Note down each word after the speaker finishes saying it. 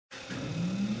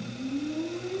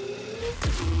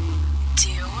Do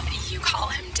you call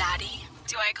him daddy?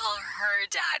 Do I call her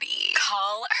daddy?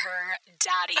 Call her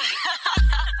daddy.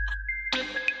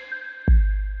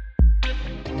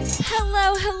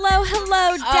 Hello,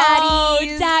 daddies.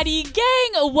 Oh, daddy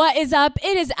gang. What is up?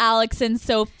 It is Alex and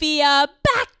Sophia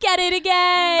back at it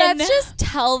again. Let's just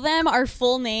tell them our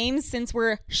full names since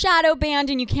we're shadow banned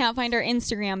and you can't find our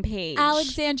Instagram page.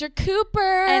 Alexandra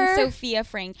Cooper. and Sophia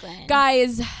Franklin.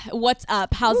 Guys, what's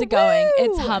up? How's it going?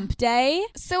 It's hump day.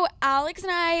 So Alex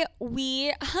and I,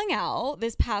 we hung out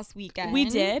this past weekend. We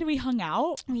did. We hung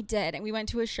out. We did. And we went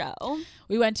to a show.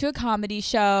 We went to a comedy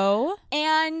show.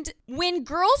 And when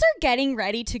girls are getting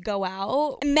ready to go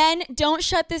out, men, don't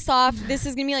shut this off. This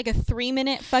is going to be like a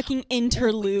 3-minute fucking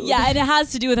interlude. Yeah, and it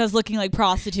has to do with us looking like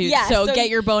prostitutes. Yeah, so get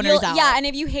your boners out. Yeah, and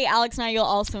if you hate Alex and I, you'll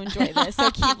also enjoy this.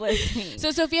 So keep listening.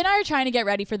 So Sophia and I are trying to get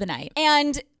ready for the night.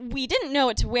 And we didn't know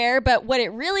what to wear, but what it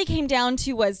really came down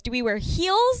to was, do we wear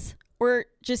heels or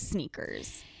just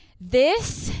sneakers?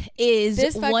 This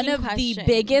is one of the question.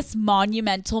 biggest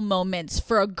monumental moments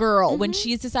for a girl when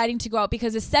she's deciding to go out,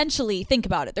 because essentially, think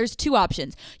about it. There's two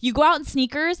options. You go out in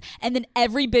sneakers and then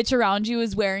every bitch around you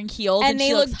is wearing heels. And they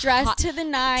she look looks dressed hot. to the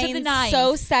nines.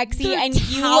 So sexy. They're and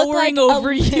you look like towering over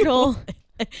a little...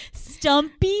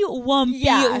 stumpy,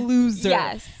 wumpy loser.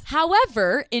 Yes.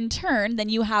 However, in turn, then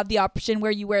you have the option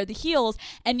where you wear the heels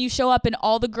and you show up and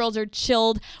all the girls are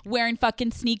chilled, wearing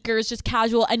fucking sneakers, just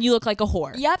casual, and you look like a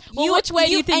whore. Yep. Well, which way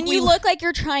do you think and you look like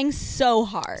you're trying so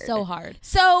hard. So hard.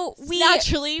 So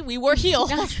naturally we wore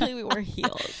heels. Naturally we wore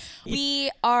heels.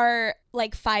 We are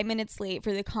like 5 minutes late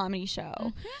for the comedy show.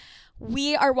 Mm-hmm.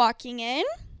 We are walking in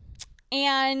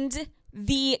and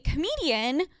the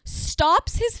comedian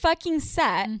stops his fucking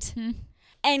set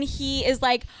and he is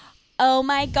like, "Oh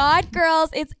my God, girls,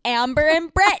 it's Amber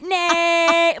and Brittany."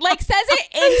 Like says it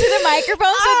into the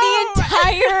microphone so the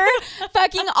entire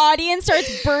fucking audience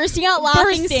starts bursting out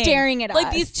laughing, staring at us.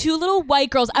 Like these two little white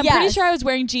girls. I'm pretty sure I was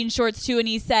wearing jean shorts too, and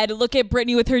he said, "Look at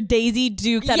Brittany with her Daisy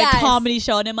Dukes at a comedy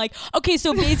show." And I'm like, okay,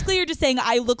 so basically you're just saying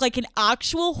I look like an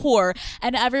actual whore,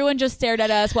 and everyone just stared at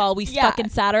us while we fucking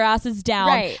sat our asses down.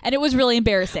 Right. And it was really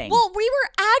embarrassing. Well, we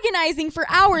were agonizing for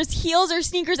hours, heels or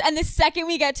sneakers, and the second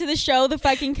we get to the show, the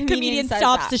fucking comedian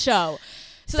stops the show.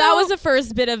 So that was the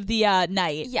first bit of the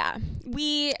night. Yeah.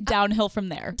 We downhill from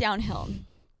there. Downhill.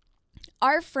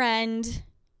 Our friend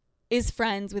is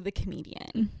friends with the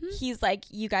comedian. He's like,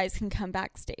 "You guys can come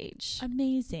backstage."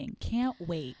 Amazing. Can't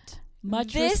wait.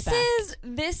 Much this respect.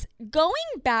 This going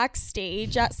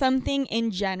backstage at something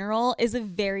in general is a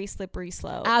very slippery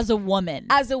slope. As a woman.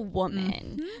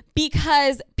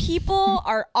 Because people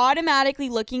are automatically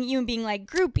looking at you and being like,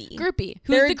 groupie.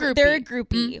 Who's the groupie? They're a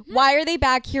groupie. Why are they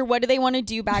back here? What do they want to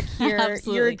do back here?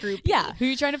 Absolutely. You're a groupie. Yeah. Who are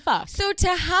you trying to fuck? So to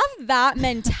have that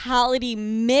mentality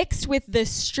mixed with the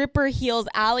stripper heels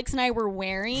Alex and I were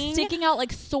wearing, sticking out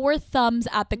like sore thumbs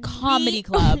at the comedy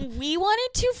club. We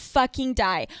wanted to fucking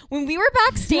die. When we were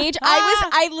backstage,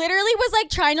 I literally was like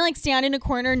trying to like stand in a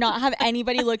corner, not have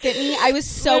anybody look at me. I was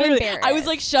so embarrassed. I was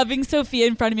like shoving Sophia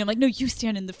in front of me. I'm like, "No, you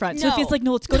stand in the front." No. Sophia's like,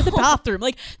 "No, let's go to the bathroom."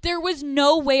 Like there was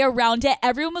no way around it.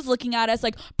 Everyone was looking at us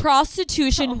like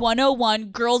prostitution 101,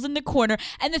 girls in the corner.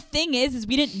 And the thing is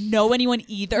we didn't know anyone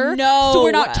either. No. So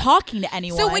we're not talking to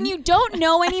anyone. So when you don't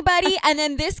know anybody and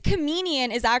then this comedian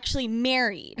is actually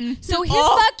married. So his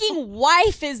fucking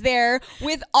wife is there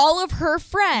with all of her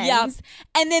friends. Yep.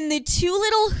 And then the two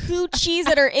little hoochies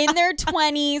that are in their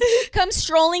 20s come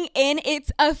strolling in.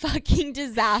 It's a fucking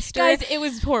disaster. Guys, it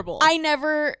was horrible. I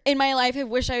never in my life have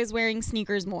wished I was wearing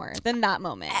sneakers more than that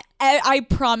moment. I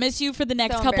promise you for the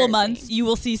next couple months, you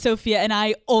will see Sophia and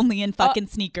I only in fucking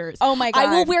sneakers. Oh my God.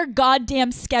 I will wear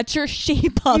goddamn Skechers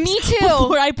shape-ups. Me too.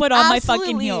 Before I put on my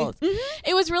fucking Absolutely. heels.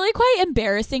 It was really quite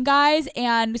embarrassing, guys.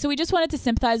 And so we just wanted to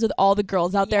sympathize with all the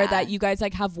girls out there that you guys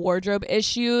like have wardrobe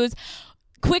issues.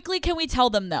 Quickly, can we tell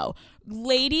them though?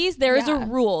 Ladies, there is a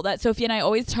rule that Sophia and I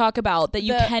always talk about that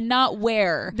you cannot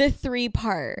wear. The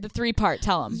 3-part. The 3-part.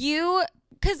 Tell them.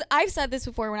 Because I've said this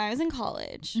before when I was in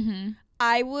college.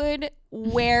 I would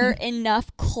wear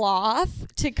enough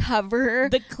cloth to cover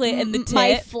the clit and the tit,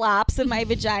 my flaps of my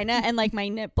vagina and like my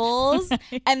nipples,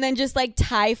 and then just like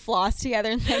tie floss together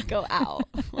and like go out.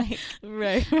 Like,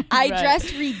 I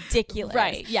dressed ridiculous.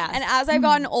 Right. Yeah. And as I've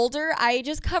gotten older, I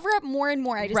just cover up more and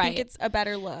more. I just think it's a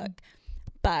better look.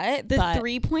 But the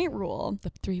 3-point rule.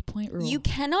 The 3-point rule. You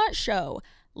cannot show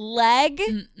leg,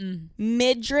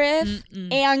 midriff,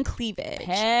 and cleavage.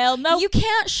 Hell no. You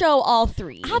can't show all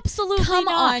 3. Absolutely Come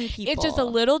not. on, people. It's just a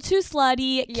little too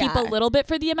slutty. Keep a little bit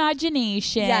for the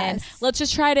imagination. Yes. Let's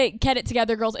just try to get it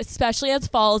together, girls, especially as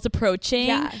fall is approaching.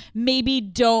 Yeah. Maybe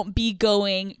don't be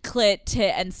going clit,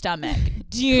 tit, and stomach.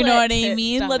 Do you know what I Clit,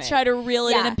 mean? stomach. Let's try to reel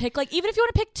it in and pick, like, even if you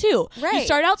want to pick 2. You Right.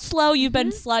 start out slow. You've been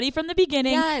slutty from the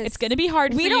beginning. Yes. It's going to be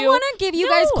hard for you. We don't want to give you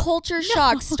guys culture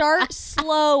shock. Start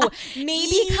slow.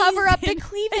 Maybe cover up the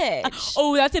cleavage.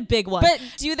 Oh, that's a big one. But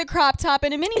do the crop top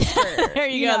in a mini skirt. There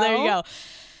you go. There you go.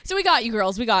 So we got you,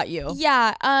 girls. We got you.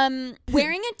 Yeah.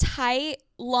 Wearing a tight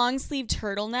long sleeve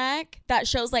turtleneck that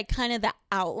shows like kind of the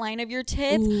outline of your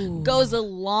tits goes a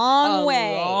long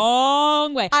way.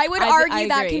 Long way. I would argue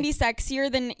that agree. can be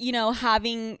sexier than, you know,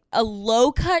 having a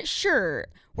low cut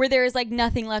shirt where there is like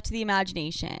nothing left to the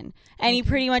imagination. And he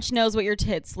pretty much knows what your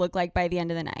tits look like by the end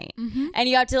of the night. And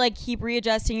you have to like keep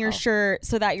readjusting your shirt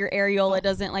so that your areola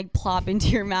doesn't like plop into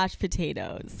your mashed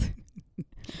potatoes.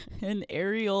 An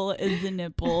areola is a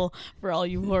nipple for all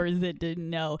you whores that didn't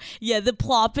know. Yeah, the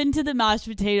plop into the mashed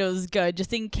potatoes is good,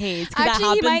 just in case.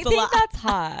 Actually, you might think that's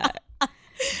hot. But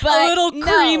a little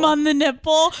cream on the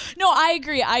nipple. No, I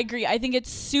agree. I think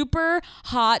it's super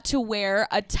hot to wear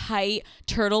a tight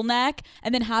turtleneck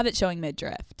and then have it showing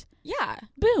midriff. Yeah.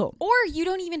 Boom. Or you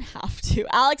don't even have to.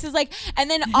 Alex is like,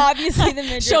 and then obviously the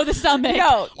midriff. Show the stomach.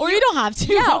 No. Or you don't have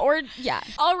to. Yeah. Or, yeah.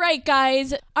 All right,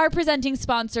 guys. Our presenting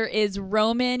sponsor is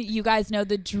Roman. You guys know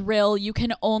the drill. You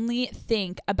can only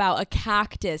think about a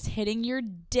cactus hitting your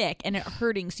dick and it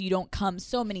hurting so you don't come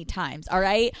so many times. All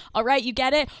right? All right, you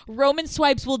get it? Roman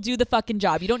swipes will do the fucking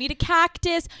job. You don't need a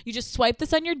cactus. You just swipe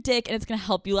this on your dick and it's going to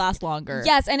help you last longer.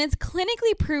 Yes, and it's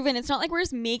clinically proven. It's not like we're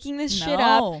just making this shit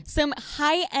up. Some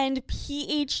high-end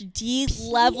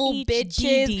PhD level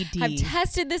bitches have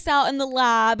tested this out in the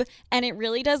lab and it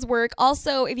really does work.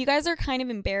 Also, if you guys are kind of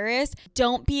embarrassed,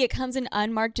 don't be. It comes in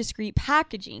unmarked discreet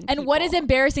packaging. And what is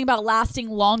embarrassing about lasting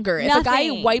longer? Nothing. If a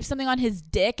guy wipes something on his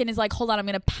dick and is like, hold on, I'm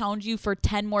going to pound you for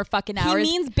 10 more fucking hours.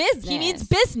 He means business. He means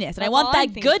business. And I want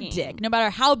that good dick, no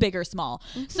matter how big or small.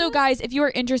 So guys, if you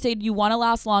are interested, you want to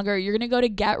last longer, you're going to go to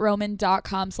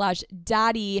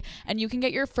getroman.com/daddy and you can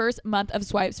get your first month of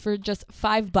swipes for just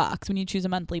 $5 when you choose a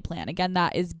monthly plan. Again,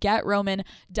 that is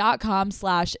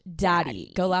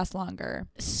getroman.com/daddy. Go last longer.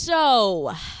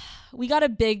 So we got a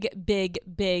big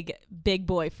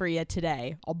boy for you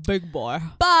today. A big boy.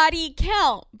 Body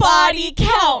count. Body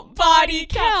count. Body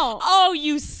count. Oh,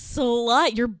 you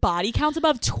slut. Your body count's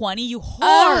above 20, you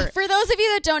whore. For those of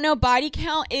you that don't know, body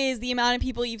count is the amount of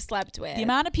people you've slept with. The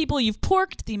amount of people you've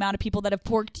porked, the amount of people that have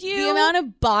porked you. The amount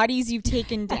of bodies you've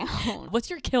taken down. What's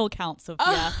your kill count,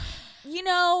 Sophia? You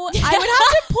know, I would have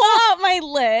to pull out my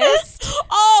list.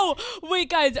 Oh,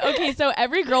 wait, guys. Okay, so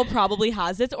every girl probably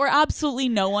has this, or absolutely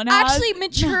no one has. Actually,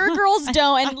 mature girls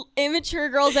don't, and immature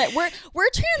girls that we're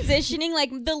transitioning.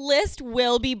 Like the list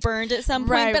will be burned at some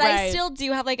point, but I still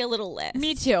do have like a little list.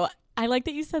 Me too. I like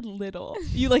that you said little.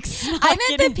 You like I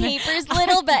meant the paper's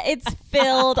little, but it's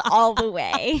filled all the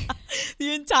way.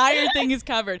 The entire thing is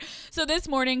covered. So this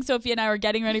morning, Sophia and I were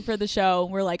getting ready for the show.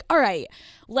 We're like, all right,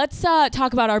 let's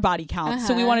talk about our body counts.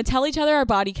 So we want to tell each other our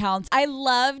body counts. I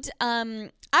loved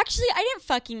actually, I didn't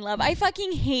fucking love. I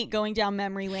fucking hate going down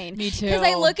memory lane. Me too. Because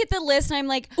I look at the list and I'm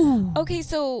like, ooh, okay,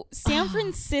 so San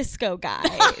Francisco guy.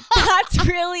 That's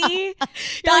really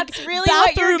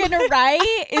what you're gonna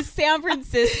write is San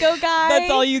Francisco guy. That's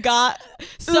all you got.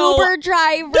 So Uber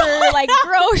driver, like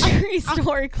grocery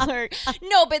store clerk.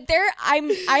 No, but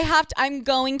I'm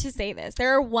going to say this.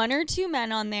 There are 1 or 2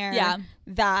 men on there. Yeah.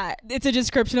 That it's a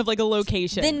description of like a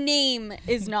location. The name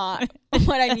is not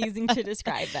what I'm using to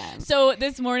describe them. So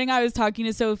this morning I was talking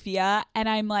to Sophia and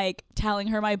I'm like telling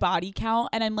her my body count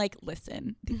and I'm like,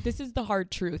 listen, this is the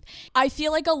hard truth. I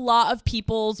feel like a lot of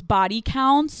people's body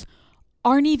counts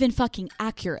aren't even fucking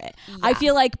accurate. Yeah. I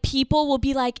feel like people will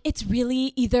be like, it's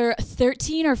really either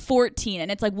 13 or 14.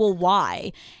 And it's like, well,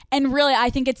 why? And really, I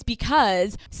think it's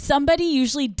because somebody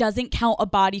usually doesn't count a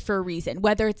body for a reason.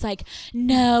 Whether it's like,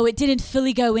 no, it didn't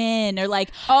fully go in, or like,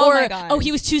 oh,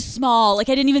 he was too small. Like,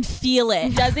 I didn't even feel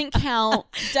it. Doesn't count.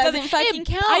 Doesn't fucking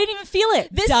count. I didn't even feel it.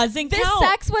 This count. This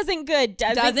sex wasn't good.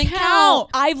 Doesn't count.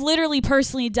 I've literally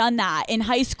personally done that in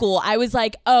high school. I was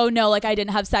like, oh no, like I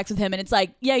didn't have sex with him. And it's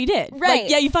like, yeah, you did. Right. Like,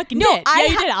 yeah, you fucking did. Yeah,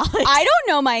 you did, Alex. I don't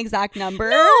know my exact number.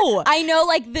 No. I know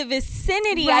like the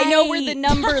vicinity. Right. I know where the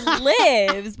number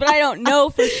lives. But I don't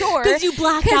know for sure. Because you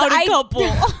blacked out a couple.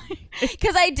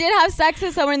 Because I did have sex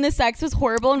with someone and the sex was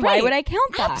horrible. And why would I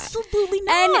count that? Absolutely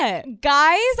not. And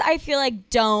guys, I feel like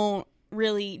don't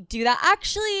really do that.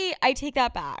 Actually, I take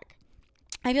that back.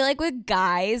 I feel like with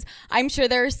guys, I'm sure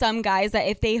there are some guys that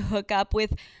if they hook up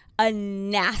with a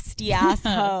nasty ass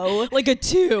hoe. Like a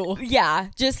 2. Yeah,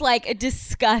 just like a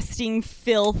disgusting,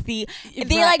 filthy.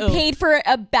 They Right. like paid for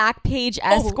a back page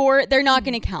escort. They're not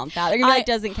going to count that. They're going to be like,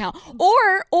 doesn't count.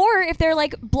 Or if they're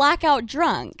like blackout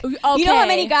drunk. Okay. You know how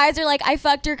many guys are like, I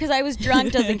fucked her because I was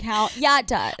drunk, doesn't count. Yeah, it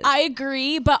does. I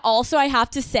agree, but also I have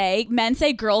to say, men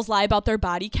say girls lie about their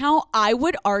body count. I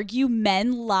would argue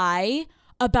men lie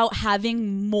about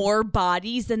having more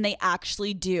bodies than they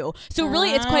actually do. So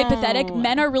really it's quite pathetic.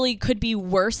 Men are really could be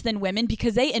worse than women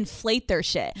because they inflate their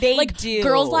shit. They like do.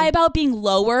 Girls lie about being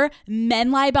lower, men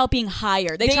lie about being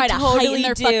higher. They try to heighten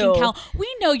their fucking count.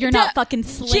 We know you're not fucking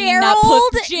slinging that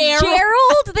pussy.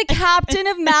 Gerald, the captain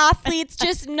of mathletes,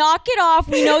 just knock it off.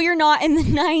 We know you're not in the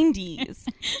 90s.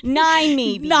 9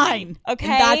 maybe. 9. Okay?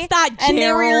 And that's that, Gerald. And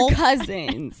they were your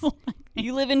cousins.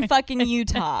 You live in fucking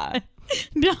Utah.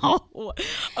 No.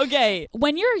 Okay.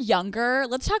 When you're younger,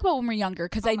 let's talk about when we're younger,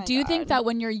 because I do think that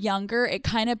when you're younger, it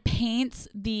kind of paints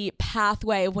the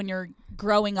pathway of when you're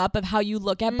growing up of how you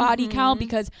look at body count,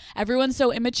 because everyone's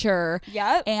so immature.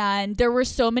 Yep. And there were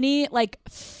so many like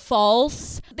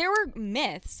false There were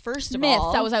myths, first of myths.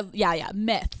 all. That was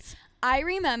myths. I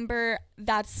remember,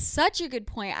 that's such a good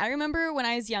point. I remember when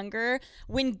I was younger,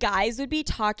 when guys would be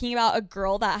talking about a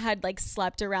girl that had like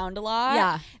slept around a lot.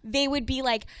 Yeah. They would be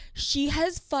like, she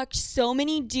has fucked so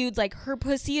many dudes, like her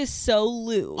pussy is so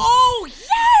loose. Oh,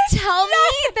 yes! Tell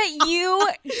me that you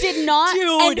did not.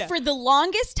 Dude. And for the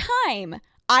longest time,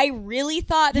 I really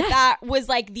thought that that was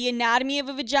like the anatomy of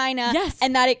a vagina. Yes.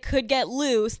 And that it could get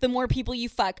loose the more people you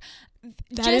fuck.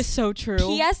 That is so true.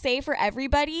 PSA for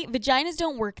everybody, vaginas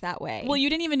don't work that way. Well,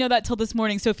 you didn't even know that till this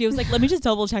morning. Sophia was like, let me just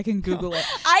double check and Google it.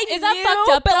 Is that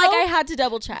fucked up, but like though? I had to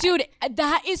double check. Dude,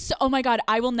 that is oh my God,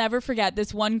 I will never forget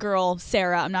this one girl,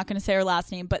 Sarah. I'm not going to say her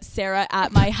last name, but Sarah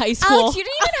at my high school. Alex, you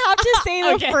didn't even have to say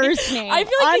the Okay. first name. I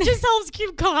feel like it just helps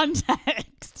keep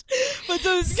context. But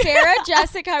so Sarah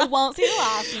Jessica, I won't say the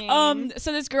last name.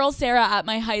 So this girl, Sarah, at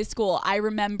my high school, I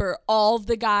remember all of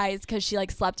the guys, because she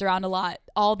like slept around a lot.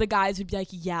 All the guys would be like,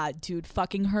 yeah, dude,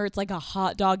 fucking her. It's like a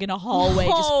hot dog in a hallway,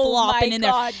 just flopping in there.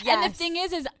 God, yes. And the thing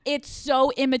is it's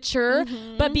so immature,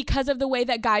 but because of the way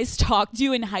that guys talk to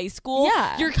you in high school,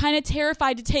 you're kind of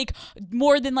terrified to take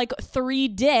more than like 3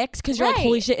 dicks, because you're like,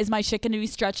 holy shit, is my shit going to be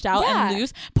stretched out and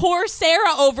loose? Poor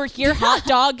Sarah over here, hot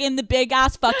dog in the big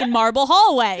ass fucking marble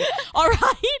hallway. All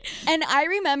right? And I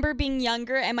remember being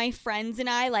younger and my friends and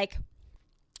I, like,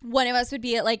 one of us would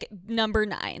be at like number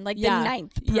 9, like the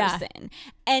 9th person.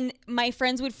 And my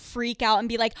friends would freak out and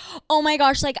be like, oh my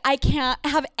gosh, like I can't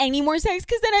have any more sex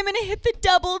because then I'm going to hit the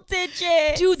double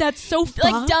digits. Dude, that's so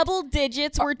fun. Like double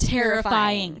digits were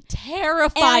terrifying.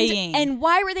 Terrifying. And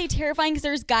why were they terrifying? Because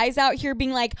there's guys out here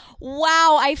being like,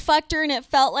 wow, I fucked her and it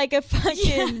felt like a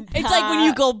fucking... It's like when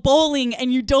you go bowling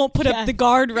and you don't put up the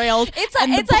guardrails.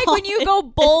 It's like when you go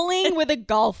bowling with a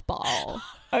golf ball.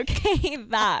 Okay,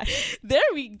 that. There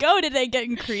we go. Today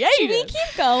getting creative. Should we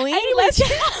keep going? Anyways,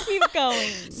 Let's keep going.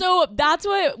 So that's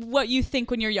what you think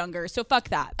when you're younger. So fuck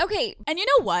that. Okay. And you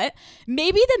know what?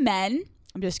 Maybe the men,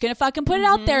 I'm just going to fucking put it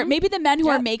out there. Maybe the men who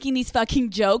are making these fucking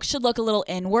jokes should look a little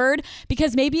inward,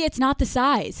 because maybe it's not the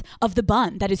size of the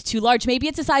bun that is too large. Maybe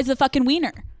it's the size of the fucking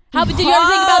wiener. Did you ever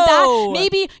think about that?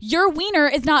 Maybe your wiener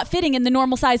is not fitting in the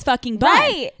normal size fucking bun.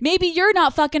 Right. Maybe you're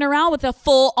not fucking around with a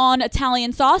full-on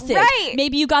Italian sausage. Right.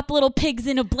 Maybe you got the little pigs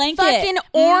in a blanket. Fucking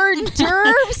hors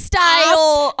d'oeuvre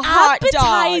style hot dog.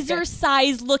 Appetizer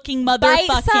size looking motherfucking.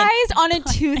 Bite size on a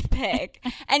toothpick.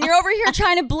 And you're over here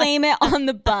trying to blame it on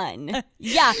the bun.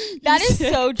 Yeah, that is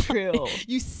so true.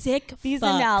 You sick These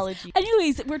fucks. analogies.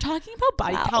 Anyways, we're talking about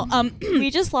body count. We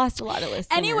just lost a lot of listeners.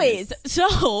 Anyways,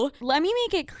 so let me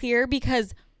make it clear,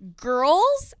 because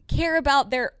girls care about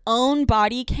their own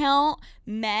body count.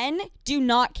 Men do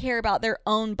not care about their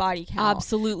own body count.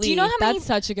 Absolutely. Do you know how many? That's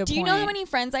such a good point. Do you know how many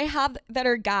friends I have that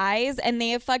are guys and they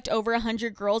have fucked over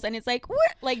 100 girls, and it's like,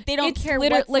 what? Like they don't care.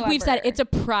 Like we've said, it's a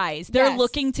prize. They're Yes.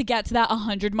 looking to get to that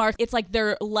 100 mark. It's like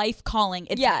their life calling.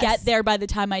 It's Yes. get there by the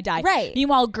time I die. Right.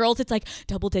 Meanwhile, girls, it's like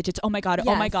double digits. Oh my god.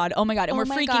 Oh my Yes. god. Oh my god. And we're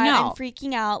my freaking God, out. I'm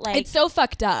freaking out. Like It's so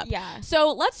fucked up. Yeah.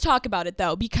 So let's talk about it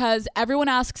though, because everyone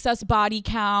asks us body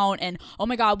count and oh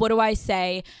my God, what do I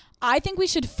say? I think we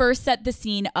should first set the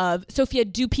scene of, Sophia,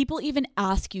 do people even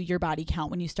ask you your body count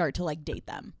when you start to like date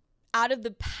them? out of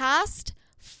the past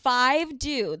 5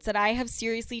 dudes that I have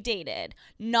seriously dated,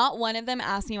 not one of them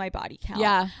asked me my body count.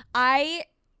 Yeah. I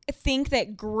think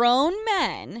that grown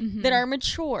men that are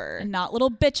mature, And not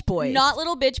little bitch boys. not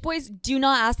little bitch boys, do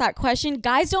not ask that question.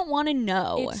 Guys don't want to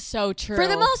know. It's so true. For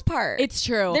the most part. It's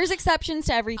true. There's exceptions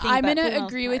to everything. I'm but going for the to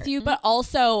most agree with part. you, but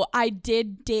also I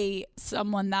did date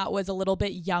someone that was a little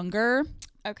bit younger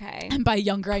Okay. And by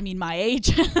younger, I mean my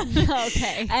age.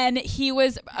 Okay. And he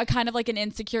was a kind of like an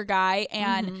insecure guy.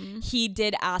 And he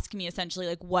did ask me essentially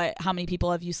like, how many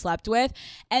people have you slept with?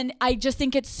 And I just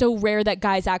think it's so rare that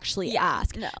guys actually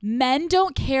ask. No. Men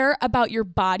don't care about your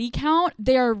body count.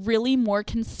 They are really more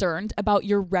concerned about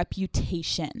your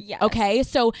reputation. Yes. Okay.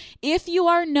 So if you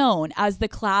are known as the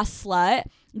class slut,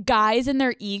 guys and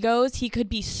their egos, he could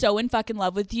be so in fucking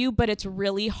love with you, but it's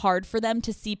really hard for them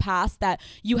to see past that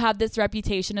you have this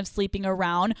reputation of sleeping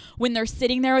around when they're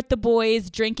sitting there with the boys,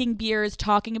 drinking beers,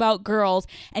 talking about girls,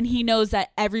 and he knows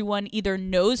that everyone either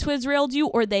knows who has railed you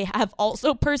or they have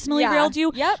also personally railed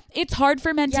you. Yep. It's hard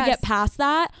for men to get past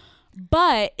that.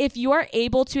 But if you are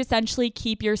able to essentially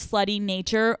keep your slutty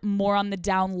nature more on the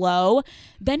down low,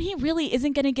 then he really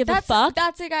isn't going to give a fuck.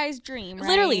 That's a guy's dream, right?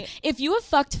 Literally, if you have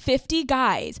fucked 50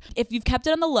 guys, if you've kept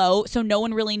it on the low so no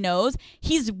one really knows,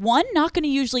 he's one, not going to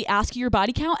usually ask you your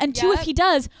body count, and two, if he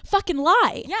does, fucking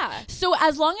lie. Yeah. So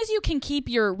as long as you can keep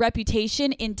your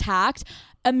reputation intact,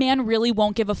 a man really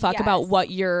won't give a fuck about what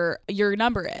your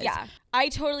number is. Yeah. I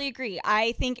totally agree.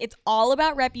 I think it's all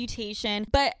about reputation,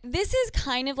 but this is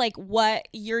kind of like what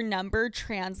your number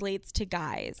translates to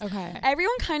guys. Okay.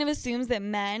 Everyone kind of assumes that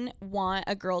men want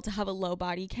a girl to have a low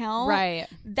body count. Right.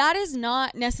 That is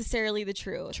not necessarily the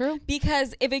truth. True.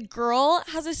 Because if a girl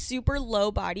has a super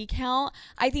low body count,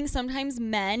 I think sometimes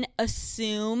men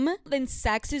assume then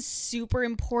sex is super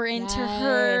important to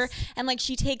her, and like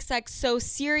she takes sex so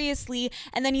seriously,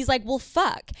 and then he's like, well,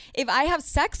 fuck. If I have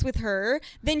sex with her,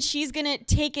 then she's gonna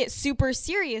take it super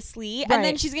seriously, and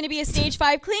then she's gonna be a stage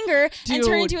 5 clinger and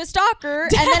turn into a stalker,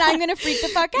 and then I'm gonna freak the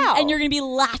fuck out, and you're gonna be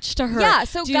latched to her. Yeah,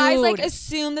 so guys like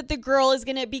assume that the girl is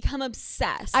gonna become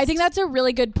obsessed. I think that's a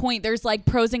really good point. There's like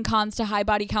pros and cons to high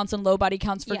body counts and low body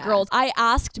counts for girls. I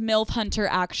asked MILF Hunter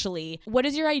actually, what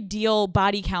is your ideal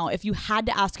body count if you had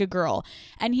to ask a girl?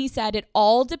 And he said it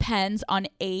all depends on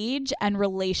age and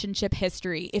relationship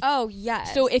history.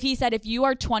 So if he said if you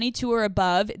are 22 or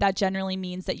above, that generally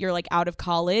means that you're like out of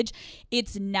college.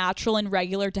 It's natural and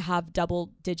regular to have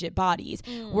double-digit bodies.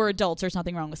 We're adults. There's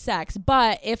nothing wrong with sex.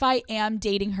 But if I am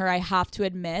dating her, I have to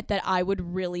admit that I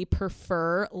would really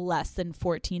prefer less than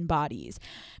 14 bodies.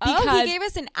 Because he gave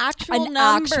us an actual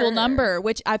number,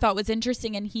 which I thought was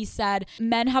interesting. And he said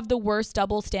men have the worst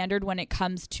double standard when it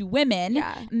comes to women.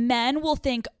 Yeah. Men will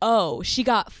think, oh, she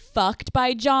got fucked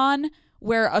by John,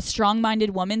 where a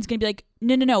strong-minded woman's gonna be like,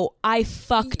 no, I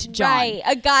fucked John. Right.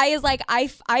 A guy is like,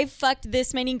 I've fucked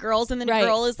this many girls, and then a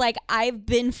girl is like, I've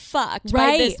been fucked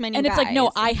by this many guys. And it's like,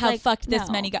 no, I have fucked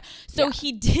this many guys. So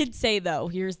he did say, though,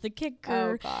 here's the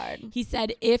kicker. Oh, God. He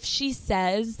said if she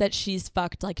says that she's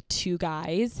fucked like 2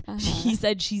 guys, he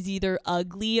said she's either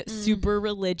ugly, super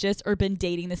religious, or been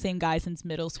dating the same guy since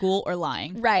middle school, or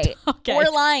lying. Right. Okay. Or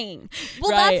lying. Well,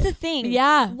 that's the thing.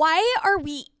 Yeah. Why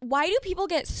do people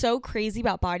get so crazy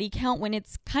about body count when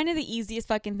it's kind of the easiest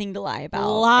fucking thing to lie about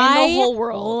in the whole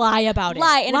world? Lie about it.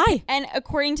 Lie. And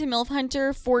according to MILF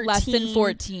Hunter, 14. Less than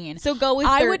 14. So go with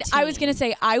 13. I was going to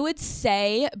say, I would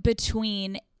say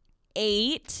between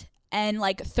 8 and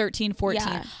like 13, 14.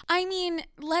 Yeah. I mean,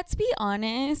 let's be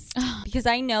honest, because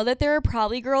I know that there are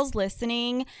probably girls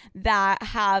listening that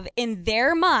have in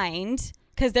their mind,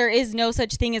 because there is no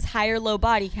such thing as high or low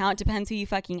body count, depends who you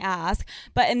fucking ask,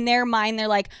 but in their mind they're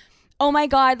like, oh my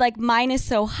God, like mine is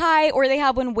so high, or they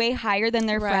have one way higher than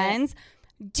their friends.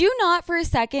 Do not for a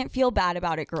second feel bad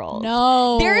about it, girls.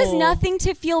 No. There is nothing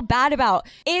to feel bad about.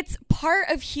 It's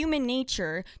part of human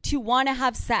nature to want to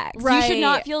have sex. Right. You should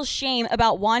not feel shame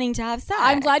about wanting to have sex.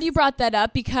 I'm glad you brought that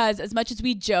up, because as much as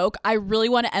we joke, I really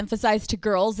want to emphasize to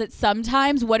girls that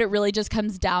sometimes what it really just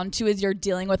comes down to is you're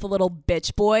dealing with a little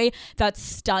bitch boy that's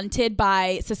stunted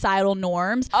by societal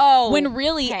norms. When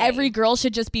really every girl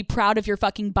should just be proud of your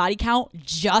fucking body count,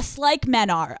 just like men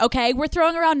are. Okay? We're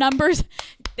throwing around numbers.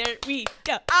 There we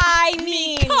go. I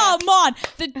mean, come on.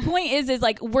 The point is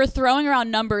like we're throwing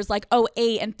around numbers like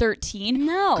 8 and 13.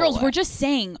 No. Girls, we're just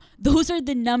saying those are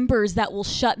the numbers that will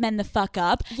shut men the fuck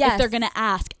up if they're going to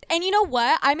ask. And you know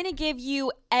what? I'm going to give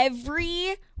you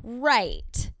every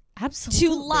right Absolutely.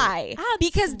 to lie.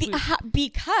 Absolutely.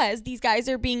 Because these guys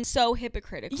are being so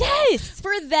hypocritical. Yes.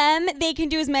 For them, they can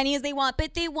do as many as they want,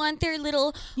 but they want their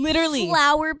little literally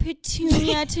flower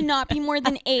petunia to not be more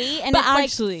than 8. And but it's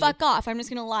actually, like, fuck off. I'm just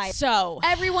going to lie. So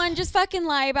everyone just fucking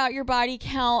lie about your body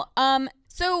count.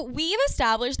 So we've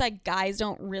established that guys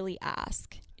don't really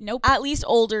ask. Nope. At least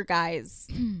older guys,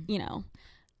 you know.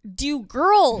 Do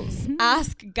girls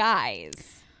ask guys?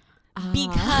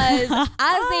 Because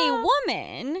as a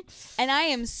woman, and I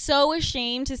am so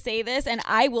ashamed to say this, and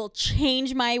I will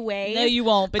change my ways. No, you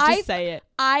won't, but just say it.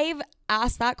 I've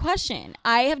asked that question.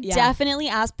 I have definitely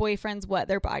asked boyfriends what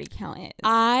their body count is.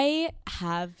 I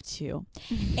have too.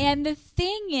 And the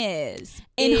thing is,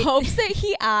 in hopes that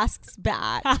he asks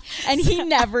back, and he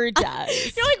never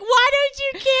does. You're like, why don't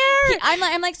you care?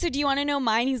 I'm like, so do you want to know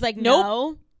mine? He's like,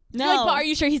 no. No. You're like, but are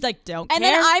you sure? He's like, don't care. And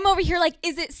then I'm over here like,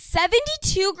 is it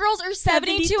 72 girls or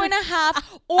 72 and a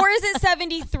half? Or is it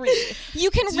 73?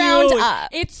 You can round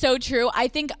up. It's so true.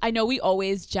 I know we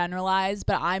always generalize,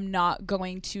 but I'm not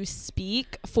going to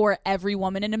speak for every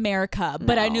woman in America.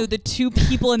 But I knew the two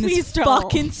people in this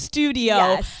fucking studio.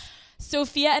 Yes.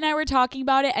 Sophia and I were talking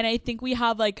about it, and I think we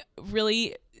have like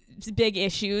really big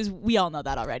issues. We all know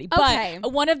that already. Okay.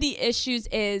 But one of the issues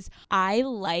is I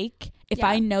like... If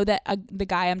I know that the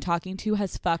guy I'm talking to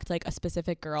has fucked like a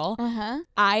specific girl,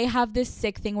 I have this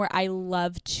sick thing where I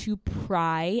love to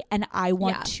pry and I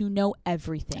want to know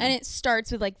everything. And it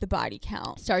starts with like the body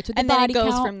count. And then it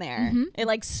goes from there. It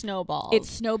like snowballs. It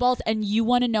snowballs and you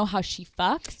want to know how she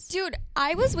fucks. Dude,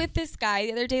 I was with this guy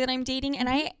the other day that I'm dating, and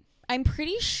I'm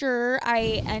pretty sure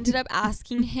I ended up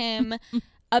asking him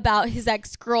about his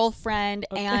ex-girlfriend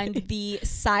and the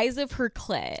size of her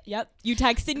clit. Yep. You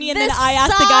texted me and then I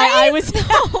asked the guy I was...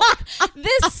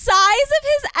 The size of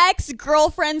his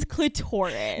ex-girlfriend's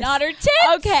clitoris. Not her tits.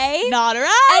 Okay. Not her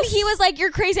ass. And he was like, you're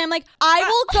crazy. I'm like, I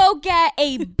will go get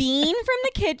a bean from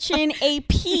the kitchen, a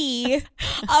pea,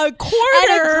 a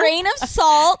quarter, and a grain of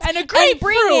salt, and a grapefruit. And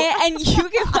bring it, and you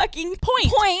can fucking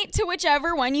point to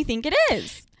whichever one you think it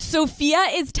is. Sophia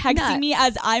is texting me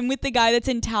as I'm with the guy that's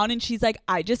in town, and she's like,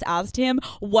 I just asked him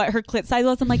what her clit size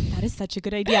was. I'm like, that is such a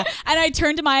good idea. And I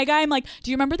turned to my guy, I'm like,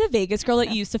 do you remember the Vegas girl that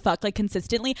you used to fuck like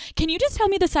consistently? Can you just tell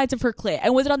me the size of her clit?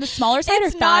 And was it on the smaller side or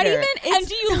fatter? And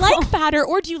do you like fatter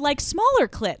or do you like smaller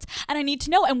clits? And I need to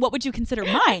know, and what would you consider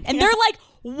mine? And they're like,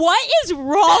 what is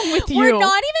wrong with you? We're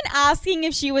not even asking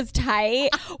if she was tight.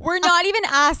 We're not even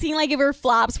asking like if her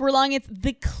flaps were long. It's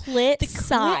the clit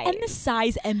size. And the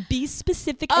size, and be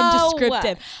specific and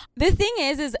descriptive. The thing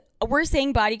is we're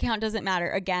saying body count doesn't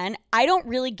matter. Again, I don't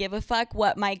really give a fuck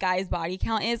what my guy's body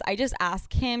count is. I just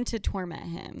ask him to torment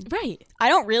him. Right. I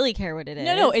don't really care what it is.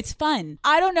 No, it's fun.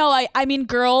 I don't know. I mean,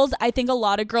 girls, I think a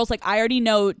lot of girls, like I already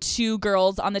know 2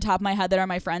 girls on the top of my head that are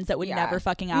my friends that would never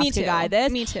fucking ask a guy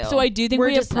this. Me too. So I do think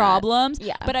we have problems.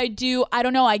 Yeah. But I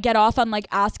don't know. I get off on like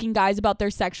asking guys about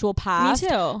their sexual past. Me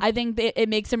too. I think it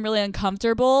makes them really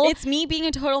uncomfortable. It's me being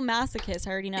a total masochist.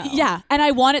 I already know. Yeah. And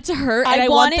I want it to hurt. I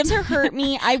want it to hurt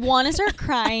me. I want to start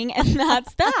crying. And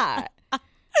that's that.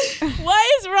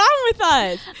 What is wrong with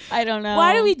us? I don't know.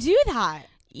 Why do we do that?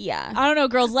 Yeah. I don't know,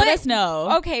 girls. Let us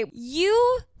know. Okay.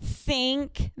 You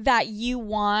think that you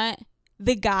want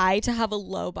the guy to have a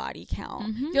low body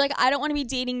count. You're like, I don't want to be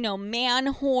dating no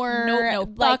man whore. No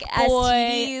like nah.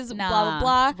 STDs, blah,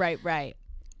 blah, blah. Right.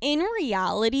 In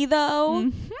reality,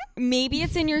 though, maybe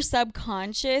it's in your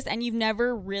subconscious and you've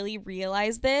never really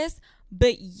realized this,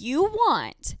 but you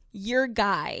want your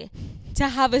guy to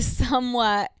have a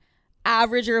somewhat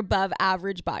average or above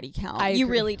average body count. You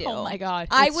really do. Oh my God.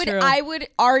 I would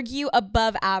argue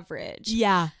above average.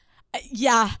 Yeah. Okay.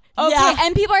 Yeah.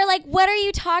 And people are like, what are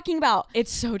you talking about?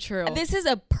 It's so true. This is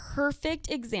a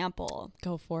perfect example.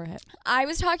 Go for it. I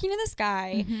was talking to this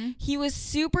guy. He was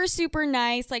super, super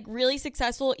nice, like really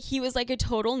successful. He was like a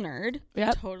total nerd.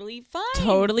 Yep. Totally fine. Great.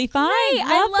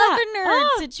 I love a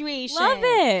nerd situation. Love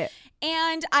it.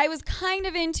 And I was kind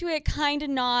of into it, kind of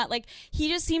not. Like, he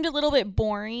just seemed a little bit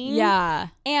boring. Yeah.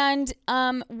 And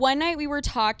one night we were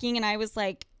talking, and I was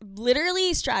like,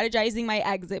 literally strategizing my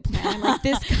exit plan. I'm like,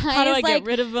 this guy How do is I like, get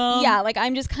rid of him? Yeah, like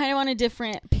I'm just kind of on a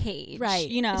different page. Right.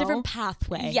 You know? A different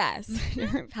pathway. Yes.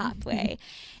 Different pathway.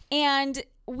 And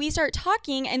we start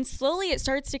talking, and slowly it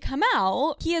starts to come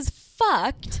out. He has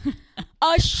fucked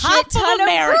a shit ton of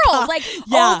girls. Like,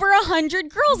 over 100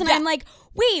 girls. And I'm like,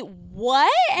 wait,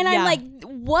 what? And I'm like,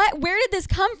 what? Where did this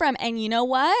come from? And you know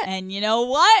what?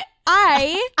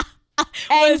 I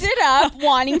ended up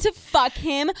wanting to fuck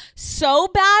him so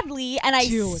badly, and I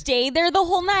stayed there the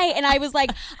whole night, and I was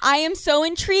like, I am so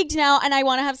intrigued now, and I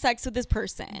want to have sex with this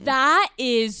person. That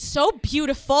is so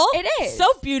beautiful. It is. So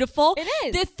beautiful. It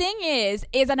is. The thing is,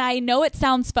 and I know it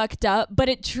sounds fucked up, but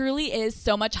it truly is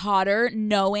so much hotter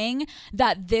knowing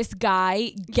that this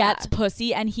guy gets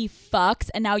pussy and he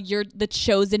fucks, and now you're the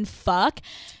chosen fuck,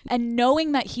 and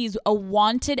knowing that he's a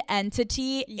wanted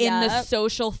entity in the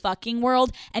social fucking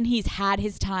world, and he's had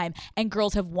his time, and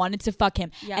girls have wanted to fuck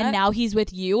him, and now he's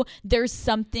with you. There's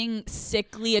something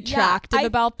sickly attractive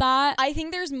about that. I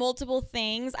think there's multiple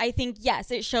things. I think,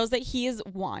 yes, it shows that he is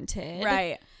wanted.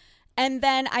 Right. And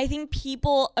then I think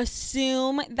people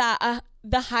assume that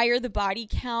the higher the body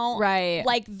count, right,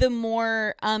 like the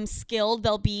more skilled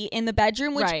they'll be in the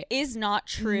bedroom, which is not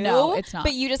true. No, it's not.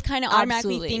 But you just kind of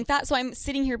automatically think that. So I'm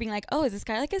sitting here being like, oh, is this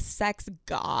guy like a sex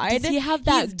god? Does he have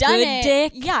that he's done good it.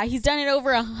 dick? Yeah, he's done it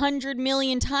over 100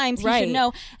 million times. He should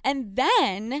know. And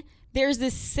then there's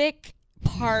this sick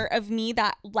part of me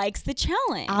that likes the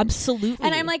challenge. Absolutely.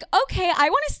 And I'm like, okay, I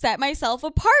want to set myself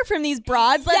apart from these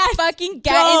broads. Let's fucking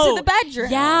get into the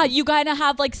bedroom. Yeah, you gotta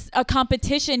have like a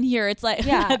competition here. It's like,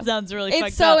 that sounds really fucked up.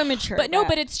 It's so immature. But no,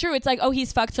 but it's true. It's like, oh,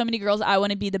 he's fucked so many girls, I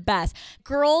want to be the best.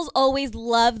 Girls always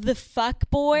love the fuck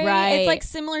boy. Right. It's like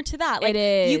similar to that. Like, it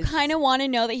is. You kind of want to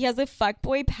know that he has a fuck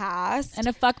boy past. And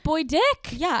a fuck boy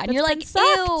dick. Yeah. And you're like,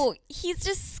 ew, he's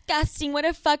disgusting. What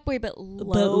a fuck boy. But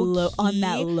low key, on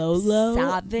that low.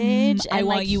 Savage. I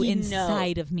want you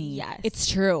inside of me. Yes.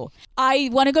 It's true. I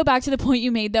want to go back to the point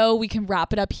you made, though. We can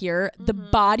wrap it up here. The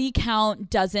body count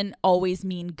doesn't always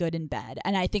mean good in bed.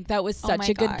 And I think that was such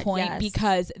a good point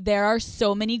because there are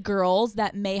so many girls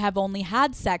that may have only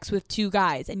had sex with 2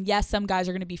 guys. And yes, some guys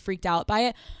are going to be freaked out by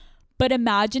it. But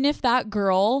imagine if that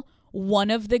girl,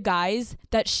 one of the guys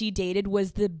that she dated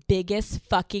was the biggest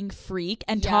fucking freak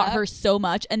and taught her so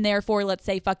much, and therefore, let's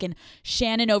say fucking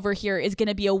Shannon over here is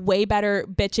gonna be a way better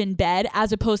bitch in bed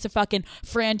as opposed to fucking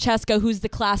Francesca, who's the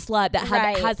class slut that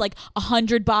has like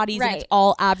 100 bodies and it's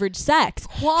all average sex.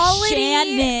 Quality,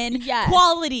 Shannon,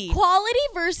 quality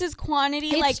versus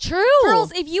quantity. It's like true,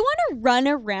 girls. If you want to run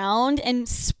around and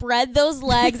spread those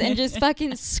legs and just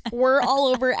fucking squirt all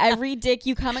over every dick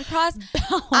you come across,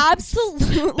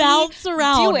 absolutely. Bounce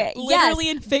around. Do it. Literally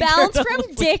and figuratively. Bounce from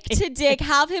dick to dick.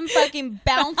 Have him fucking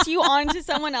bounce you onto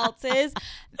someone else's.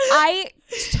 I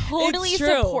totally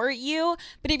support you.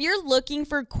 But if you're looking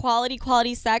for quality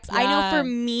sex, I know for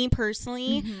me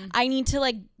personally, I need to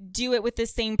like do it with the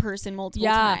same person multiple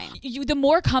times. The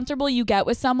more comfortable you get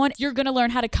with someone, you're going to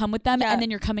learn how to come with them and then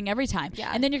you're coming every time.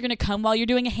 And then you're going to come while you're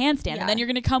doing a handstand. And then you're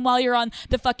going to come while you're on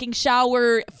the fucking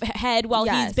shower head while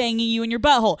he's banging you in your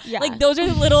butthole. Like those are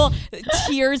the little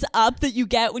tiers up that you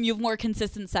get when you have more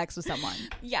consistent sex with someone.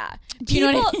 Yeah. Do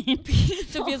you know what I mean?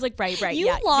 Sophia's like, right.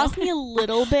 You lost me a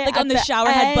little bit. Like on the shower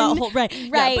head butthole. Right.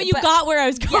 But you got where I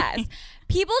was going. Yes.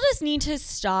 People just need to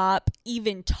stop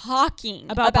even talking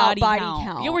about body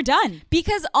count. Yeah, we're done.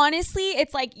 Because honestly,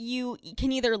 it's like you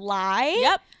can either lie.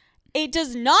 Yep. It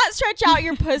does not stretch out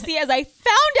your pussy, as I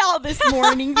found out this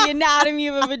morning, the anatomy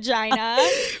of a vagina.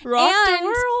 Rock the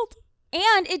world.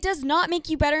 And it does not make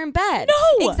you better in bed.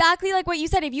 No. Exactly like what you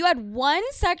said. If you had one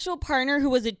sexual partner who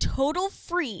was a total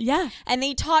freak and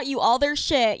they taught you all their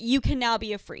shit, you can now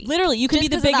be a freak. Literally, you can be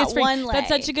the biggest freak. That's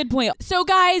such a good point. So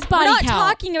guys, body count. We're not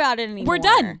talking about it anymore. We're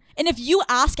done. And if you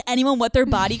ask anyone what their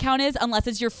body count is, unless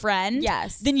it's your friend,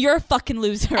 then you're a fucking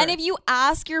loser. And if you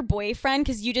ask your boyfriend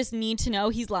because you just need to know,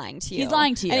 he's lying to you. He's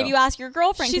lying to you. And if you ask your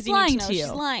girlfriend because she's you lying need to know, to you.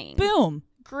 She's lying. Boom.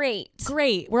 Great.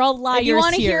 We're all liars. If you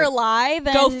want to here. hear a lie,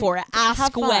 then go for it.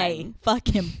 Ask away. Fun.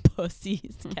 Fucking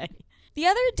pussies. Okay. The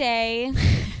other day,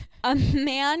 a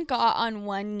man got on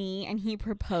one knee and he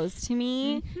proposed to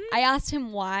me. I asked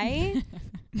him why.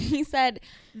 He said,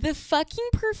 "The fucking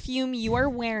perfume you are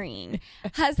wearing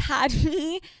has had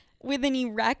me with an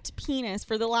erect penis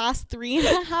for the last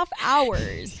 3.5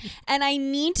 hours. And I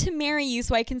need to marry you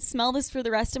so I can smell this for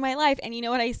the rest of my life." And you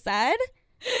know what I said?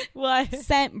 What?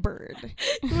 Scentbird.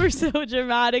 We're so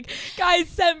dramatic. Guys,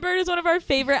 Scentbird is one of our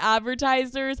favorite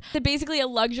advertisers. They're basically a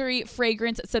luxury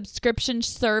fragrance subscription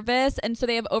service. And so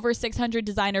they have over 600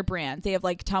 designer brands. They have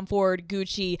like Tom Ford,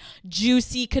 Gucci,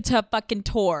 Juicy fucking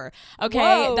Tour. Okay.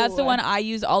 Whoa. That's the one I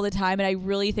use all the time. And I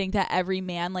really think that every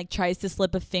man like tries to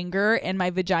slip a finger in my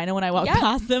vagina when I walk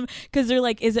past them. Because they're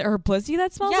like, is it her pussy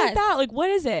that smells like that? Like, what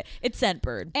is it? It's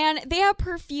Scentbird. And they have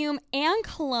perfume and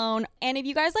cologne. And if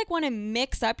you guys like want to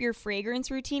mix up your fragrance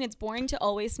routine, it's boring to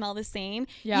always smell the same.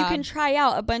 You can try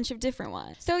out a bunch of different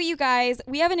ones. So you guys,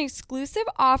 we have an exclusive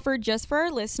offer just for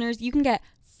our listeners. You can get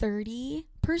 30%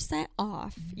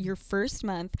 off your first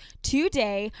month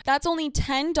today. That's only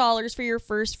 $10 for your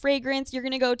first fragrance. You're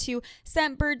going to go to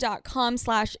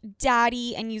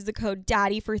scentbird.com/daddy and use the code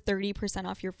daddy for 30%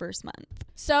 off your first month.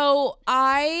 So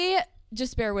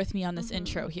just bear with me on this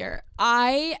intro here.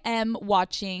 I am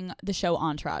watching the show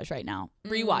Entourage right now.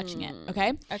 rewatching it.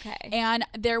 Okay. Okay. And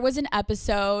there was an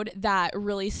episode that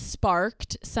really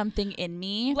sparked something in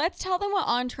me. Let's tell them what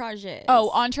Entourage is. Oh,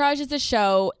 Entourage is a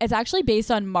show. It's actually based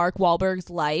on Mark Wahlberg's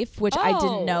life, which I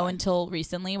didn't know until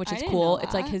recently, which is cool.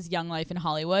 It's like his young life in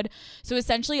Hollywood. So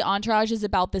essentially Entourage is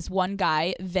about this one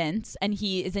guy, Vince, and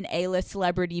he is an A-list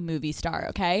celebrity movie star.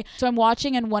 Okay. So I'm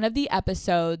watching, and one of the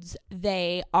episodes,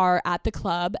 they are at the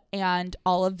club, and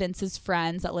all of Vince's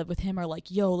friends that live with him are like,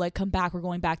 yo, like, come back. We're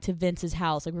going back to Vince's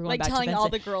house. Like, we're going back to Vince's.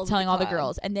 Telling all the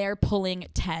girls, and they're pulling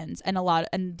 10s,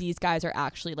 and these guys are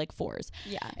actually like 4s.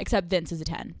 Yeah. Except Vince is a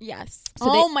 10. Yes.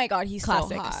 So my God, he's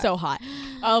classic, so hot.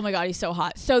 Oh my God, he's so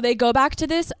hot. So they go back to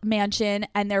this mansion,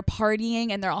 and they're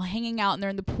partying, and they're all hanging out, and they're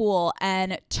in the pool,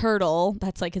 and Turtle,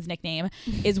 that's like his nickname,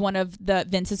 is one of the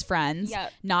Vince's friends.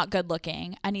 Yep. Not good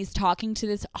looking, and he's talking to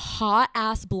this hot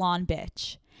ass blonde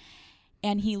bitch.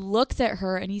 And he looks at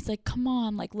her and he's like, come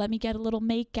on, like, let me get a little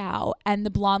make out. And the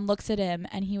blonde looks at him,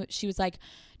 and she was like,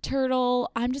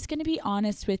 Turtle, I'm just going to be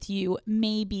honest with you,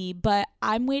 maybe, but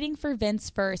I'm waiting for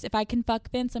Vince first. If I can fuck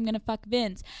Vince, I'm going to fuck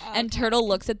Vince. Okay. And Turtle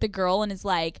looks at the girl and is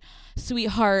like,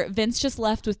 sweetheart, Vince just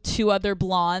left with 2 other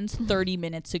blondes 30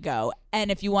 minutes ago. And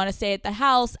if you want to stay at the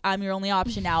house, I'm your only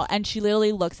option now. And she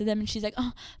literally looks at him and she's like,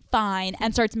 oh, fine,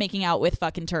 and starts making out with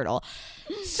fucking Turtle.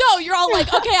 So you're all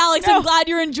like, okay, Alex, I'm glad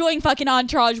you're enjoying fucking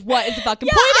Entourage. What is the fucking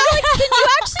point? Alex, can you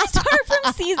actually start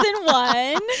from season 1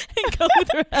 and go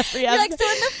through every episode? You're like, so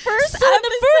in the first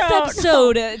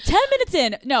episode, 10 minutes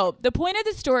in. No, the point of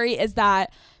the story is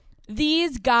that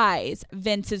these guys,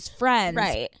 Vince's friends,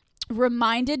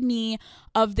 reminded me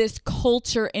of this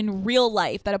culture in real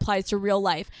life that applies to real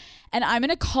life. And I'm going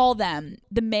to call them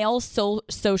the male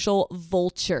social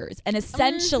vultures. And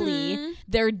essentially,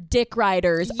 they're dick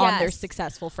riders on their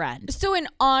successful friend. So in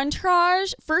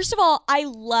Entourage, first of all, I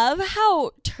love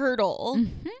how Turtle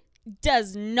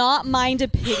does not mind a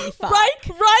pity fuck.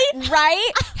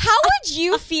 Right? How would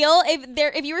you feel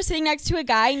if you were sitting next to a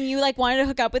guy and you like wanted to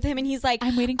hook up with him and he's like,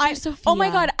 I'm waiting for Sophia. Oh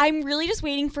my God, I'm really just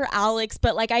waiting for Alex,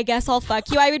 but like I guess I'll fuck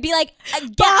you. I would be like,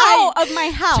 get out of my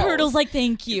house. Turtle's like,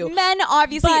 thank you. Men,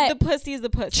 obviously, the pussy is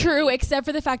the pussy. True, except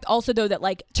for the fact also though that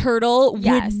like Turtle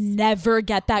would never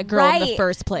get that girl in the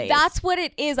first place. That's what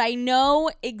it is. I know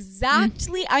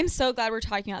exactly. I'm so glad we're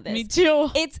talking about this. Me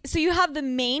too. So you have the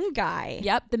main guy.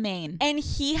 Yep, the main. And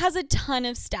he has a ton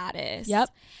of status. Yep.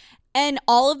 And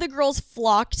all of the girls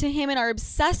flock to him and are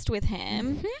obsessed with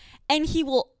him. And he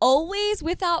will always,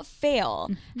 without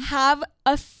fail, have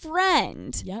a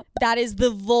friend that is the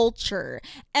Vulture.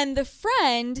 And the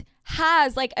friend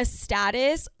has like a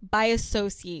status by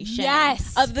association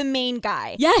of the main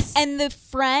guy. Yes. And the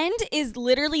friend is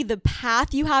literally the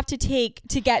path you have to take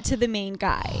to get to the main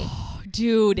guy.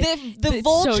 Dude, the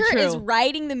Vulture is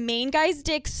riding the main guy's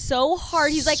dick so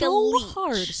hard. He's like a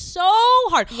leech. So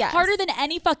hard. Yes. Harder than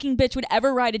any fucking bitch would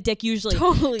ever ride a dick usually.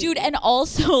 Totally. Dude, and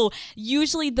also,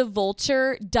 usually the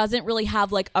Vulture doesn't really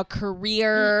have like a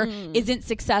career, isn't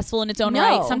successful in its own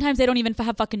right. Sometimes they don't even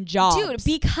have fucking jobs. Dude,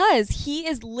 because he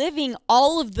is living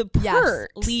all of the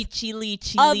perks leechy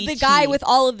of the guy with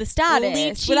all of the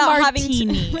status without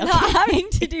having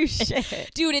to do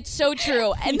shit. Dude, it's so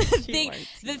true. And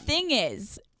the thing is,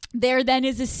 there then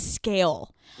is a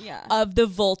scale of the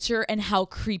Vulture and how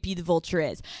creepy the Vulture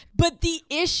is. But the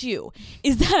issue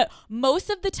is that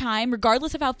most of the time,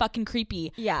 regardless of how fucking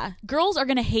creepy, girls are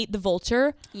gonna hate the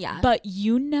Vulture. But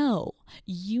you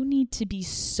need to be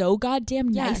so goddamn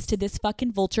nice to this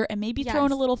fucking Vulture and maybe throw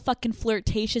in a little fucking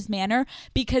flirtatious manner,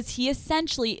 because he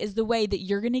essentially is the way that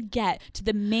you're gonna get to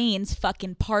the main's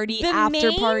fucking party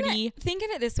after party. Think of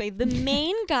it this way: the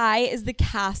main guy is the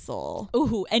castle.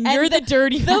 Ooh, and you're the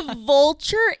dirty. The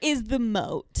Vulture is the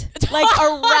moat, like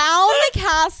around the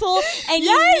castle, and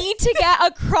you need to get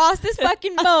across this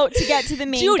fucking moat to get to the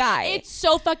main guy. It's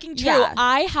so fucking true.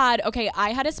 I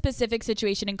had a specific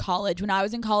situation in college. When I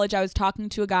was in college, I was talking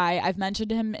to a guy. I've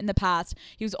mentioned him in the past.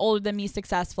 He was older than me,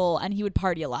 successful, and he would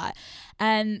party a lot.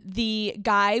 And the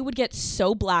guy would get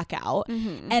so blackout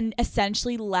and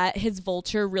essentially let his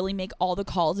Vulture really make all the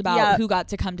calls about who got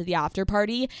to come to the after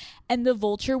party. And the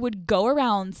Vulture would go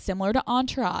around similar to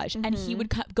Entourage, and he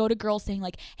would go to girls saying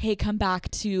like, hey, come back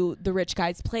to the rich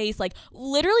guy's place. Like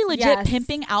literally legit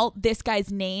pimping out this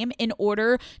guy's name in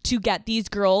order to get these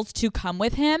girls to come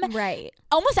with him. Right.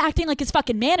 Almost acting like his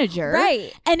fucking manager.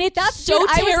 Right. And that's so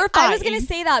terrifying. I was going to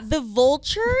say that. The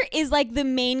Vulture is like the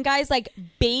main guy's like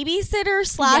babysitter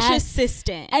 /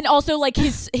 assistant. And also like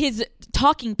his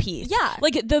talking piece. Yeah.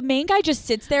 Like the main guy just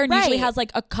sits there and usually has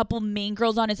like a couple main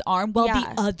girls on his arm while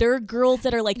the other girls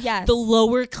that are like the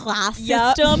lower class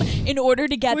system in order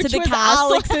to get to the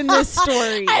castle. Alex in this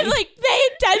story. I'm like, pay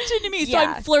attention to me. So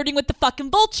I'm flirting with the fucking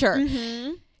vulture.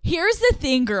 Mm-hmm. Here's the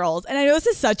thing, girls, and I know this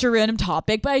is such a random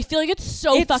topic, but I feel like it's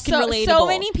fucking relatable. So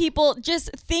many people just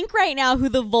think right now who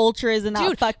the vulture is in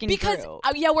that fucking because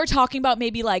group. We're talking about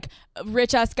maybe like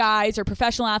rich ass guys or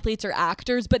professional athletes or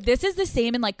actors, but this is the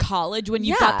same in like college when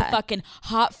you've got the fucking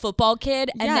hot football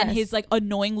kid and then his like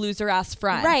annoying loser ass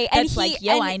friend, right? That's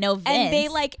I know Vince, and they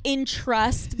like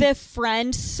entrust the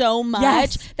friend so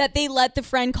much that they let the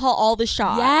friend call all the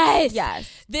shots.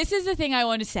 Yes. This is the thing I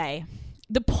want to say.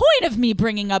 The point of me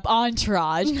bringing up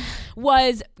Entourage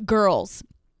was, girls,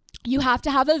 you have to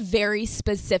have a very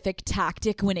specific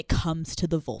tactic when it comes to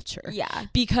the vulture. Yeah.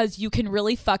 Because you can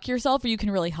really fuck yourself or you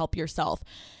can really help yourself.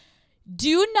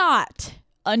 Do not,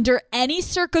 under any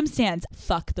circumstance,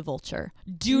 fuck the vulture.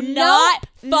 Do not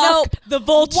fuck the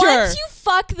vulture. Once you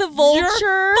fuck the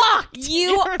vulture,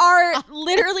 you are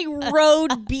literally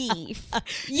road beef.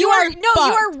 You are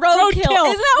roadkill. Isn't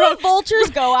that what vultures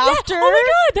go after? Oh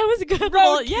my god, that was a good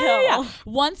roadkill. Yeah.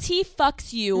 Once he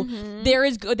fucks you, there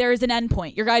is an end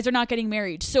point. Your guys are not getting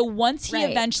married. So once he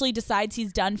eventually decides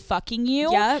he's done fucking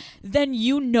you, then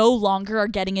you no longer are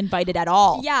getting invited at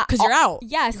all. Yeah, because you're out.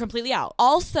 Yes, you're completely out.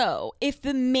 Also, if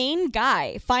the main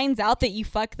guy finds out that you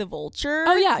fuck the vulture,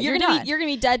 you're gonna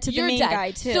be dead to the main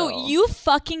guy too. So you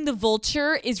fucking the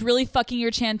vulture is really fucking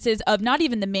your chances of not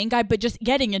even the main guy, but just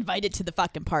getting invited to the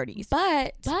fucking parties.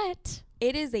 But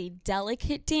it is a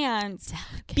delicate dance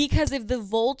because if the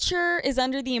vulture is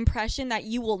under the impression that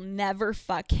you will never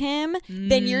fuck him,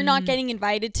 then you're not getting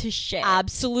invited to shit.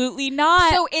 Absolutely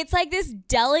not. So it's like this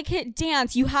delicate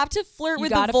dance. You have to flirt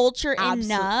with the vulture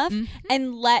enough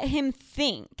and let him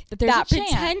think that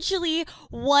potentially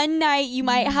one night you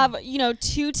might have,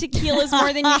 2 tequilas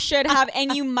more than you should have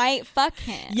and you might fuck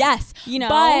him. Yes.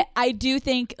 But I do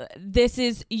think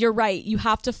you're right. You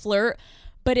have to flirt.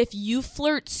 But if you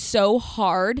flirt so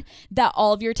hard that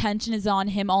all of your attention is on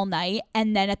him all night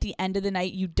and then at the end of the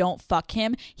night you don't fuck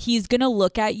him, he's going to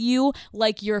look at you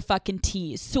like you're a fucking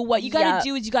tease. So what you got to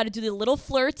do is you got to do the little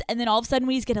flirts and then all of a sudden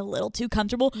when he's getting a little too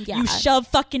comfortable, you shove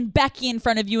fucking Becky in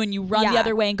front of you and you run the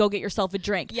other way and go get yourself a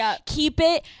drink. Yeah. Keep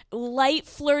it light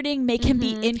flirting, make him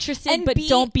be interested, but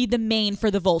don't be the main for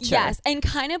the vulture. Yes, and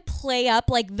kind of play up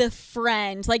like the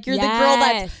friend. Like you're the girl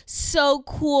that's so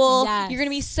cool. Yes. You're going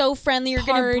to be so friendly. You're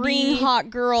going to bring hot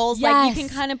girls. Like you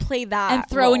can kind of play that and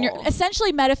throw role. in your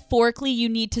essentially metaphorically you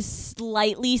need to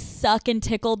slightly suck and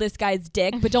tickle this guy's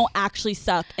dick, but don't actually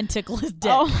suck and tickle his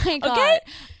dick. Oh my god.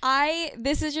 Okay?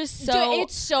 This is just so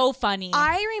it's so funny.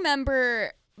 I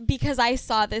remember because I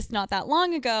saw this not that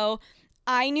long ago.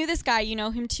 I knew this guy, you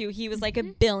know him too. He was like a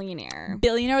billionaire.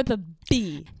 Billionaire with a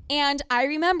B. And I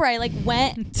remember I like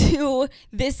went to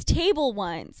this table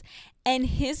once. And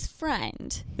his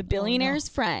friend, the billionaire's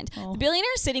friend, the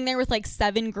billionaire's sitting there with like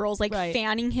 7 girls, like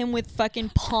fanning him with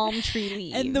fucking palm tree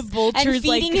leaves. And the vulture's and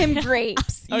feeding him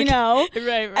grapes, Right.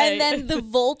 And then the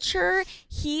vulture,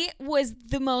 he was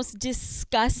the most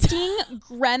disgusting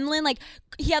gremlin. Like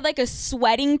he had like a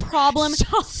sweating problem.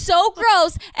 So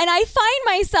gross. And I find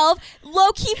myself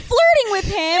low-key flirting with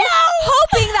him,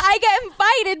 hoping that I get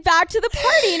invited back to the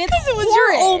party. And it's it was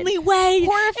your only way.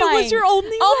 Horrifying. It was your only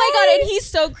way. Oh my god, and he's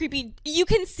so creepy. You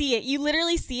can see it. You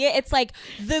literally see it. It's like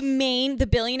the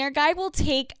billionaire guy will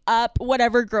take up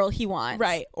whatever girl he wants.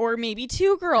 Right. Or maybe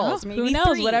 2 girls. Maybe who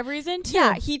knows? 3. Whatever he's into.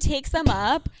 Yeah, he takes them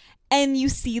up. And you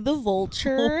see the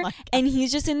vulture, and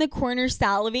he's just in the corner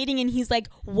salivating, and he's like,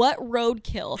 what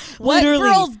roadkill? What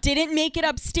girls didn't make it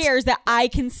upstairs that I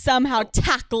can somehow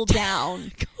tackle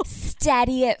down?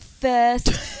 Steady at first,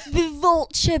 the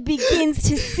vulture begins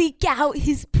to seek out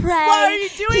his prey. What are you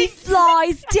doing? He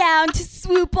flies down to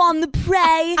swoop on the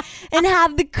prey and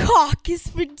have the carcass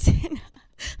for dinner.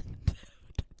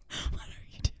 What are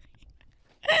you doing?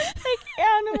 Like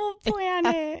Animal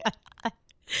Planet.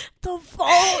 The vulture.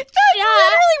 That's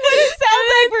literally what it sounds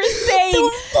like we're saying.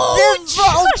 The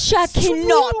vulture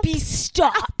cannot be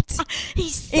stopped.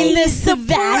 He's in the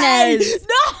savannas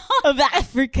of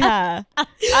Africa. I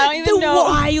don't even know. The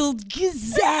wild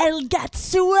gazelle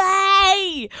gets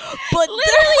away. But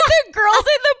literally the girls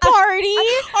at the party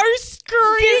are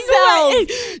scurrying away.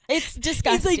 It's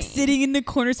disgusting. He's like sitting in the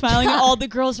corner smiling, and all the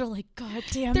girls are like, God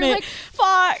damn They're it. like,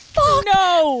 fuck,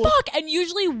 No. Fuck. And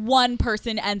usually one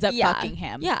person ends up fucking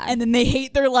him. Yeah. And then they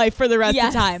hate their life for the rest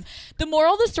of the time. The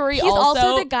moral of the story He's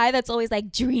also the guy that's always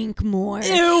like, drink more.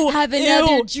 Ew. Have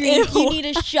another drink. Ew. You need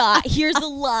a shot. Here's a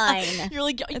line. You're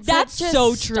like, It's that's like,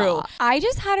 so just true. stop. I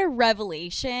just had a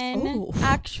revelation. Ooh.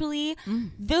 Actually,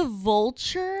 the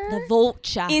Vulture. The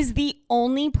Vulture is the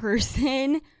only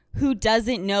person who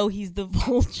doesn't know he's the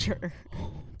Vulture.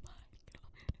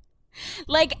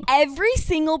 Like every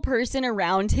single person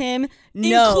around him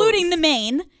knows. including the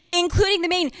main.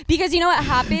 Because you know what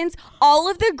happens? All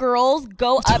of the girls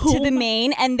go up to the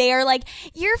main and they are like,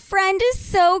 your friend is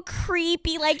so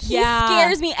creepy. Like, he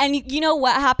scares me. And you know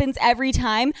what happens every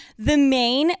time? The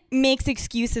main makes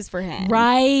excuses for him.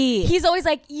 Right. He's always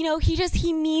like, you know,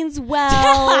 he means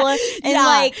well. And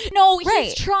like, no,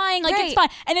 he's trying. Like, it's fine.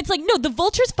 And it's like, no, the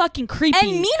Vulture's fucking creepy.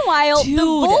 And meanwhile, Dude.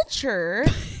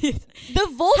 the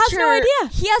Vulture has no idea.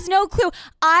 He has no clue.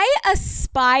 I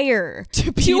aspire to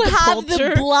have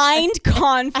the blind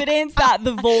confidence that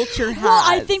the Vulture has. Well,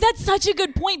 I think that's such a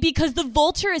good point because the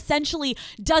Vulture essentially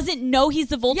doesn't know he's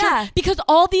the Vulture because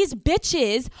all these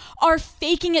bitches are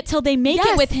faking it till they make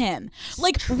it with him.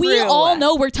 Like, we all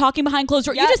know we're talking behind closed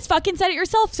doors. You just fucking said it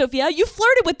yourself, Sophia. You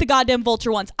flirted with the goddamn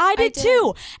Vulture once. I did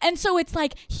too. And so it's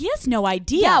like, he has no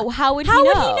idea. Yeah, how would he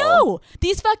know?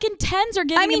 These fucking 10s are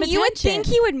giving him attention. You would think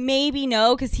he would maybe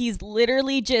know because he's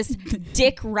literally just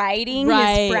dick riding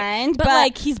his friend. But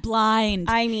like, he's blind.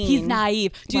 I mean, he's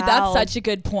naive. Dude, that's such a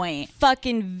good point.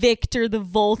 Fucking Victor the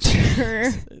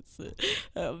Vulture.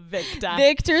 Victor.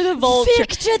 Victor the Vulture.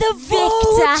 Victor the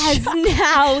Vulture has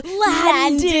now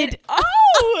landed.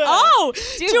 Oh,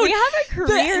 dude, we have a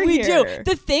career we here. do.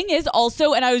 The thing is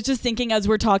also, and I was just thinking as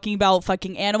we're talking about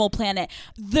fucking Animal Planet,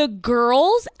 the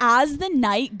girls, as the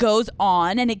night goes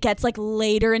on and it gets like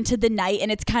later into the night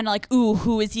and it's kind of like, ooh,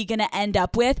 who is he gonna end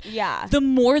up with? Yeah. The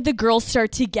more the girls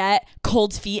start to get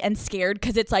cold feet and scared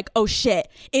because it's like, oh shit,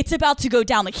 it's about to go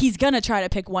down. Like, he's gonna try to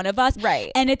pick one of us.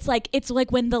 Right. And it's like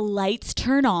when the lights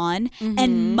turn on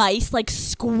and mice like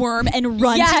squirm and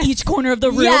run to each corner of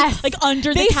the room, like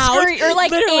under the couch. Or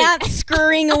like ants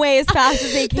scurrying away as fast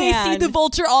as they can. They see the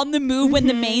Vulture on the move when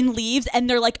the main leaves and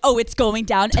they're like, oh, it's going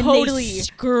down. Totally. And they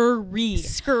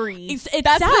scurry. It's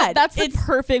that's sad. That's the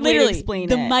perfect way to explain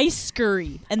the it. mice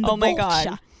scurry and the Oh my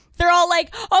Vulture. God. They're all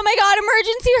like, oh my God,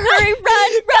 emergency, hurry,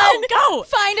 run. Go.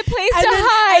 Find a place to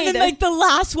hide. And then like the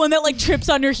last one that like trips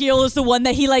on her heel is the one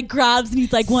that he like grabs and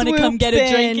he's like, want to come get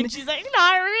a drink? And she's like,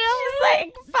 not really. She's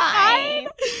like, fine.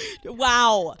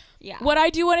 Wow. Yeah. What I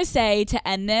do want to say to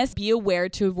end this, be aware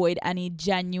to avoid any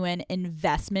genuine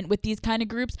investment with these kind of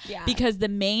groups. Yeah. Because the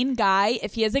main guy,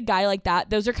 if he has a guy like that,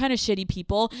 those are kind of shitty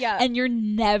people. Yeah. And you're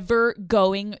never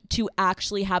going to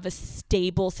actually have a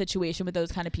stable situation with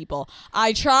those kind of people.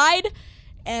 I tried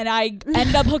and I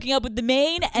ended up hooking up with the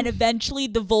main, and eventually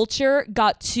the Vulture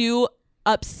got too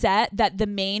upset that the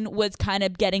main was kind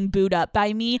of getting booed up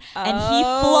by me, and he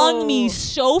flung me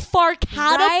so far,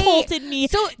 catapulted me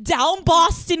down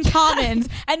Boston Commons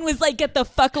and was like, get the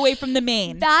fuck away from the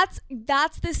main. That's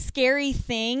the scary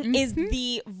thing is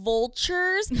the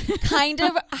Vultures kind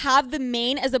of have the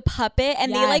main as a puppet,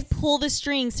 and they like pull the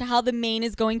strings to how the main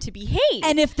is going to behave.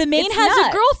 And if the main has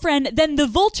a girlfriend, then the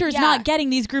Vulture's not getting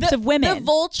these groups of women. The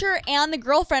Vulture and the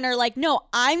girlfriend are like, no,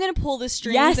 I'm gonna pull the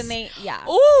strings, and they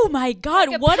oh my God,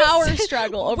 like what a power is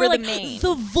struggle over the main.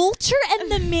 The Vulture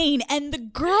and the main and the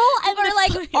girl and are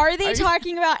the like, are they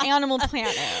talking about Animal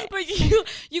Planet? But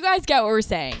you guys get what we're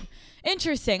saying.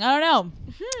 Interesting. I don't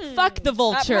know. Fuck the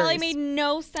Vultures. That probably made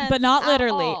no sense, but not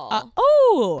literally.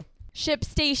 all.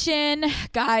 ShipStation,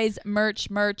 guys,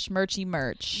 merchy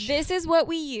merch. This is what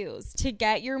we use to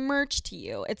get your merch to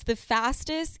you. It's the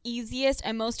fastest, easiest,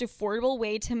 and most affordable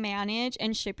way to manage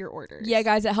and ship your orders. Yeah,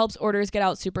 guys, it helps orders get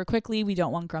out super quickly. We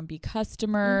don't want grumpy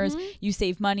customers. You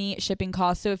save money, shipping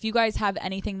costs. So if you guys have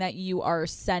anything that you are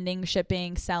sending,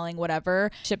 shipping, selling,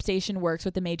 whatever, ShipStation works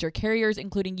with the major carriers,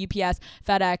 including UPS,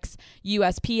 FedEx,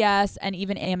 USPS, and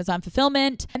even Amazon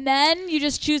Fulfillment. And then you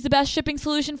just choose the best shipping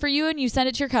solution for you and you send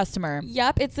it to your customer.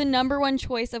 Yep, it's the #1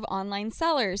 choice of online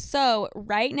sellers. So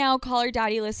right now, Call Her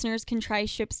Daddy listeners can try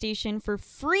ShipStation for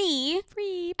free,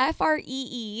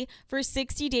 FREE, for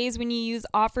 60 days when you use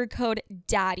offer code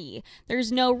DADDY.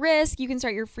 There's no risk. You can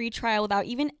start your free trial without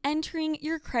even entering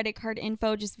your credit card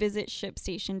info. Just visit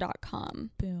ShipStation.com.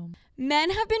 Boom.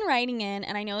 Men have been writing in,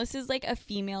 and I know this is like a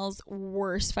female's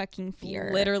worst fucking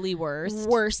fear. Literally worst.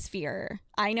 Worst fear.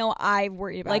 I know I've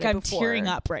worried about it I'm before. tearing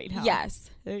up right now. Yes.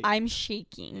 I'm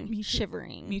shaking,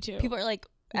 shivering. Me too. People are like,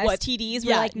 STDs.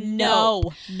 We're like,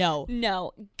 no.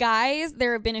 Guys,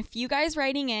 there have been a few guys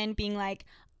writing in being like,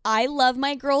 I love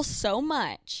my girl so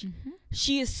much.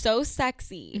 She is so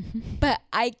sexy, but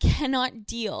I cannot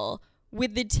deal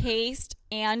with the taste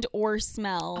and or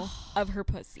smell of her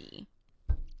pussy.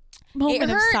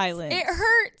 Moment of silence. It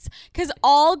hurts because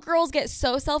all girls get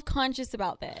so self-conscious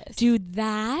about this. Dude,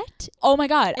 that? Oh my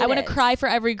God. I want to cry for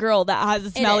every girl that has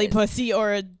a smelly pussy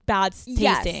or a bad tasting.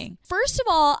 Yes. First of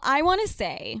all, I want to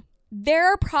say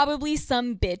there are probably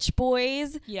some bitch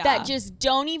boys that just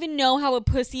don't even know how a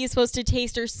pussy is supposed to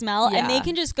taste or smell, and they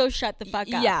can just go shut the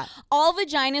fuck up. Yeah. All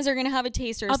vaginas are going to have a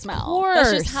taste or smell. Course.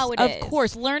 That's just how it is. Of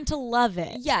course. Learn to love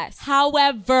it. Yes.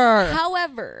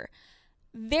 However,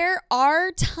 there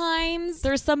are times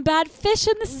there's some bad fish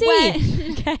in the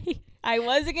sea. Okay. I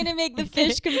wasn't going to make the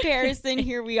fish comparison.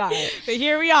 Here we are. But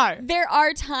here we are. There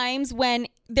are times when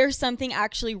there's something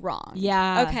actually wrong.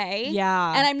 Yeah. Okay?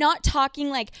 Yeah. And I'm not talking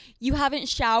like you haven't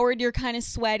showered, you're kind of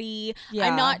sweaty. Yeah.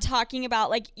 I'm not talking about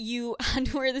like you had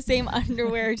to wear the same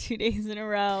underwear 2 days in a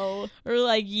row. Or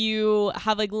like you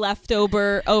have like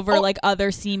leftover like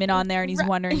other semen on there and he's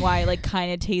wondering why it like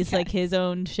kind of tastes like his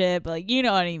own shit. But, like, you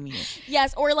know what I mean.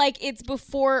 Yes. Or like it's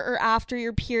before or after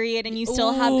your period and you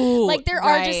still have like there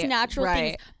are just natural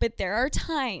things. But there are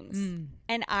times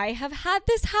and I have had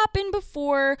this happen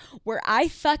before where I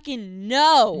fucking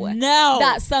know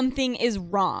that something is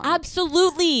wrong.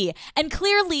 Absolutely. And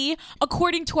clearly,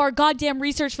 according to our goddamn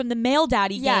research from the male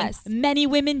daddy game, many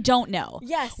women don't know.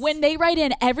 Yes. When they write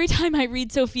in, every time I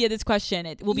read Sophia this question,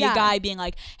 it will be a guy being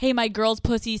like, hey, my girl's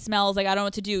pussy smells, like I don't know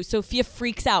what to do. Sophia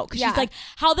freaks out because she's like,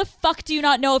 how the fuck do you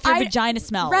not know if your vagina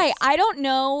smells? Right. I don't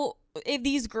know if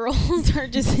these girls are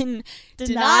just in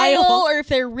denial or if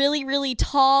they're really, really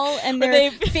tall and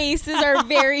their faces are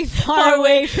very far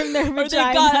away from their vaginas. Or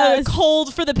they've got a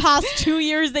cold for the past 2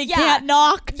 years they can't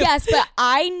knock. Yes, but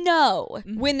I know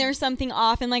when there's something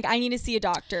off and like I need to see a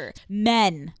doctor.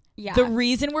 Men. Yeah. The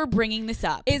reason we're bringing this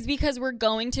up is because we're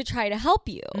going to try to help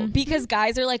you. Because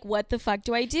guys are like, what the fuck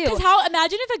do I do? Because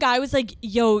imagine if a guy was like,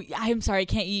 yo, I'm sorry, I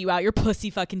can't eat you out. Your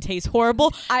pussy fucking tastes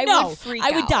horrible. I would freak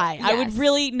out. I would die. Yes. I would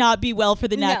really not be well for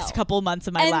the next couple of months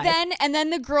of my life. And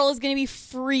then the girl is going to be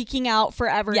freaking out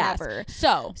forever and ever.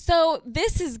 So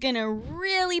this is going to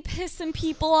really piss some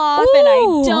people off and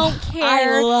I don't care.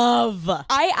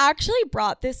 I actually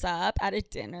brought this up at a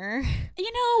dinner.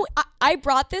 You know, I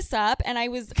brought this up and I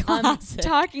was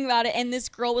talking about it and this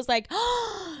girl was like,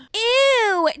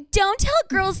 ew, don't tell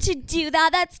girls to do that.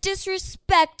 That's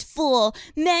disrespectful.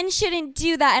 Men shouldn't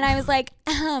do that. And I was like,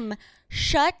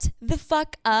 shut the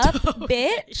fuck up,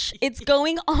 bitch. It's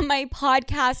going on my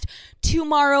podcast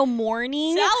tomorrow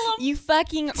morning. You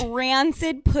fucking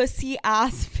rancid pussy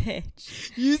ass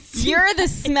bitch. You're the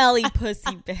smelly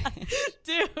pussy bitch.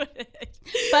 Dude.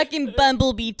 Fucking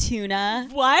bumblebee tuna.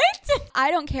 What?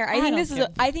 I don't care. I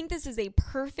think this is a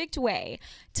perfect way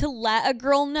to let a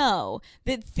girl know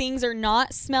that things are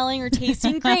not smelling or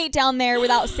tasting great down there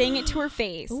without saying it to her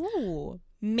face. Ooh.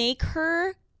 Make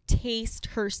her taste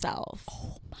herself.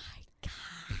 Oh my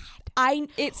God.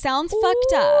 It sounds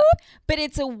fucked up, but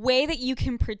it's a way that you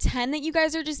can pretend that you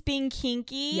guys are just being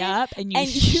kinky. Yep. And you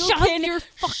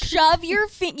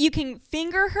you can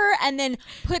finger her and then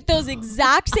put those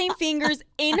exact same fingers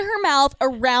in her mouth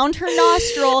around her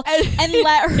nostril and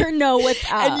let her know what's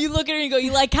up. And you look at her and you go,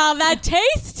 you like how that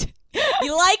tastes?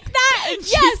 You like that? And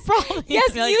yes. Like,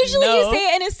 usually no. You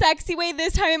say it in a sexy way.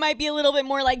 This time it might be a little bit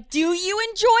more like, do you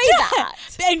enjoy that?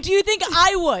 And do you think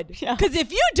I would? Because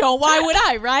if you don't, why would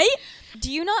I, right? Do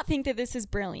you not think that this is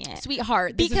brilliant?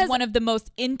 Sweetheart, this is one of the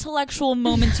most intellectual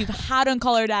moments you've had on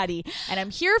Call Her Daddy. And I'm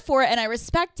here for it and I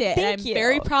respect it. Thank and you. I'm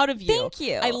very proud of you. Thank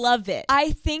you. I love it.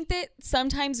 I think that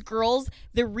sometimes girls,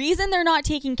 the reason they're not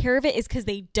taking care of it is because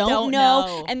they don't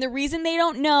know. And the reason they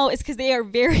don't know is because they are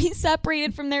very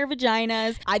separated from their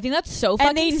vaginas. I think that's so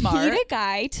fucking smart. And they need a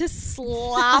guy to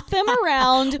slap them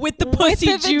around with the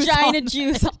pussy juice vagina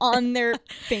juice on their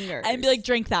fingers. And be like,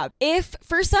 drink that. If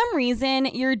for some reason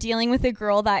you're dealing with a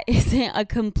girl that isn't a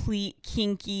complete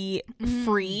kinky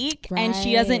freak and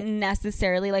she doesn't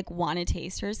necessarily like want to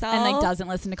taste herself and like doesn't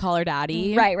listen to Call Her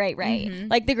Daddy, right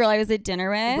like the girl I was at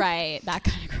dinner with, right, that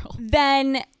kind of girl,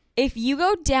 then if you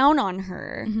go down on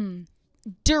her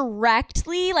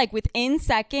directly, like within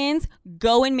seconds,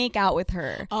 go and make out with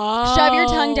her. Shove your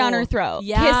tongue down her throat.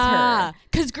 Kiss her.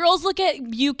 Because girls look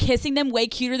at you kissing them way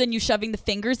cuter than you shoving the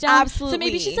fingers down. Absolutely. So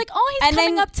maybe she's like, oh, he's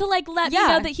coming up to like let me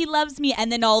know that he loves me.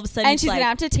 And then all of a sudden she's like, gonna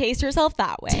have to taste herself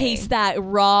that way. Taste that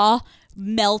raw,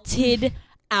 melted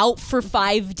out for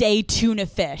 5-day tuna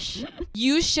fish.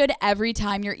 You should, every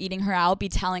time you're eating her out, be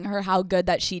telling her how good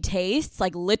that she tastes,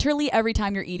 like literally every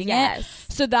time you're eating it.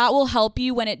 So that will help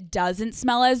you when it doesn't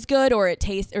smell as good or it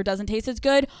tastes or doesn't taste as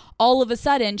good. All of a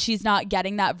sudden, she's not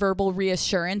getting that verbal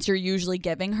reassurance you're usually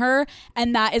giving her.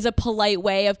 And that is a polite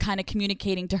way of kind of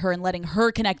communicating to her and letting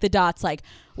her connect the dots, like,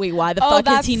 wait, why the fuck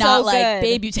is he not like,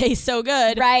 babe, you taste so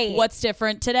good. Right. What's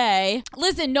different today?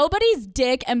 Listen, nobody's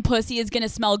dick and pussy is going to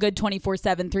smell good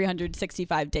 24/7,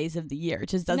 365 days of the year. It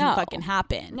just doesn't fucking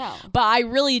happen. No. But I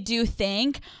really do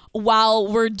think while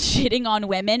we're shitting on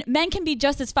women, men can be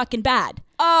just as fucking bad.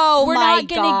 Oh, we're my not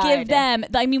going to give them,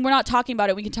 I mean, we're not talking about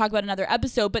it. We can talk about another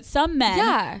episode, but some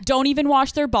men don't even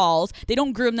wash their balls. They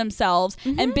don't groom themselves.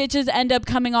 And bitches end up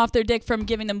coming off their dick from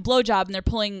giving them blowjob and they're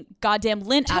pulling goddamn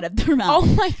lint out of their mouth. Oh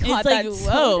my God. It's like, that's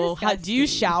whoa, so how do you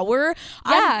shower?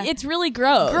 Yeah. It's really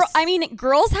gross.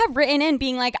 Girls have written in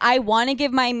being like, I want to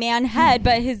give my man head,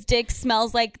 but his dick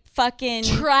smells like fucking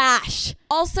trash.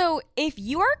 Also, if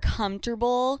you are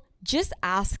comfortable, just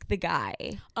ask the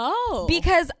guy. Oh.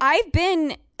 Because I've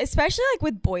been, especially like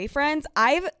with boyfriends,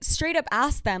 I've straight up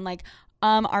asked them like,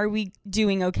 are we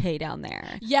doing okay down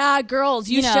there? Yeah, girls,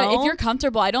 you should. If you're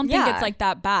comfortable, I don't think it's like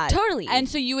that bad. Totally. And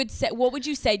so you would say, what would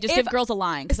you say? Just give girls a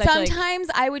line. Sometimes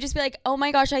I would just be like, oh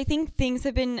my gosh, I think things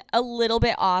have been a little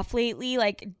bit off lately.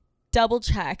 Like, double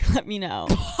check. Let me know.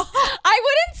 I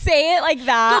wouldn't say it like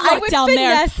that. Good luck I would down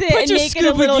finesse there. it Put and your make it a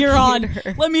scuba little gear on.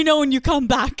 cuter. Let me know when you come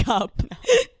back up.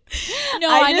 No,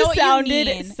 I know what you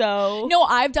mean. So no,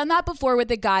 I've done that before with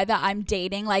the guy that I'm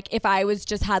dating. Like if I was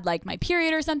just had like my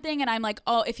period or something and I'm like,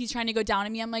 oh, if he's trying to go down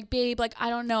on me, I'm like, babe, like I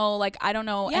don't know.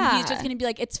 And he's just gonna be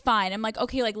like, it's fine. I'm like,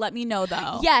 okay, like let me know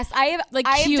though. Yes, I've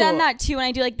done that too, and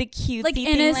I do like the cutesy like thing.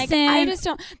 Innocent. Like I just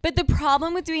don't. But the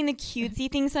problem with doing the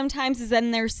cutesy thing sometimes is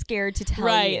then they're scared to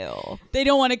tell you. They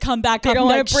don't want to come back up. They don't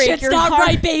want to break Shit's your not heart.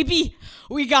 right, baby.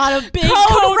 We got a big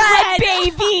Code red,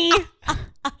 baby.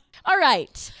 All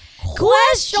right.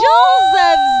 Questions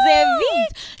of the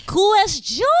week.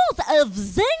 Questions of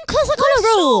the week.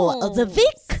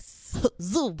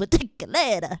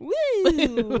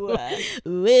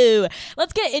 Woo.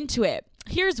 Let's get into it.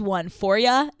 Here's one for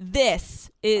you. This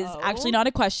is actually not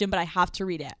a question, but I have to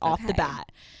read it off the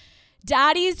bat.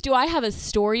 Daddies, do I have a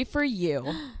story for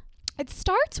you? It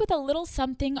starts with a little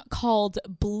something called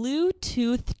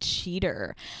Bluetooth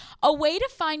cheater. A way to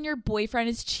find your boyfriend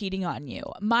is cheating on you.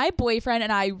 My boyfriend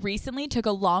and I recently took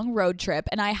a long road trip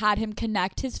and I had him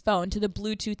connect his phone to the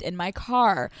Bluetooth in my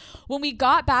car. When we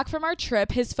got back from our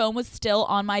trip, his phone was still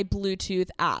on my Bluetooth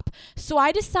app. So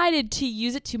I decided to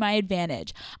use it to my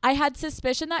advantage. I had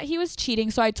suspicion that he was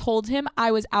cheating, so I told him I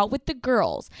was out with the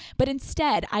girls. But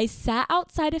instead, I sat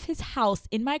outside of his house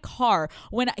in my car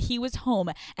when he was home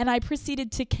and I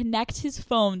proceeded to connect his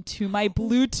phone to my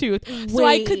Bluetooth so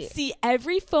I could see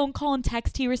every phone call and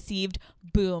text he received.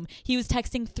 Boom. He was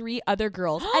texting 3 other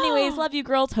girls. Anyways, love you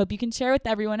girls. Hope you can share with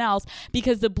everyone else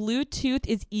because the Bluetooth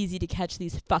is easy to catch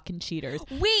these fucking cheaters.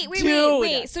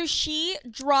 Wait. So she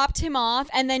dropped him off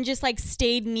and then just like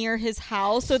stayed near his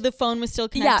house so the phone was still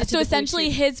connected to so the essentially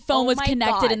Bluetooth. his phone was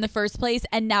connected in the first place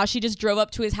and now she just drove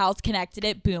up to his house, connected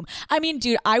it, boom. I mean,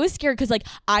 dude, I was scared because like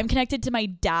I'm connected to my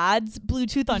dad's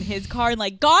Bluetooth on his car and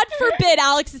like God forbid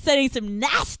Alex is sending some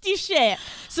nasty shit,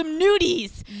 some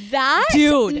nudies. That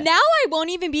dude. Now I won't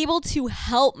even be able to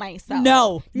help myself.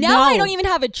 No. I don't even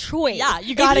have a choice. Yeah,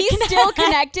 you gotta If he's still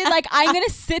connected, like I'm gonna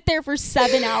sit there for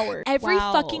 7 hours. Every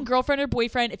fucking girlfriend or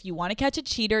boyfriend, if you want to catch a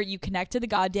cheater, you connect to the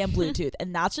goddamn Bluetooth.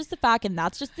 And that's just the fact and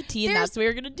that's just the tea and that's the way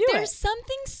we're gonna do it. There's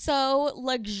something so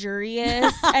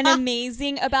luxurious and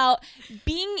amazing about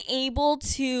being able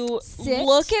to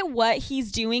look at what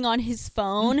he's doing on his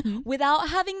phone without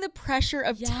having the pressure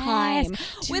of time,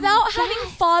 without having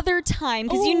father time.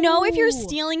 Because you know if you're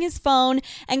stealing his phone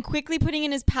and quickly putting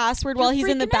in his password while he's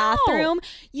in the bathroom,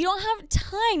 you don't have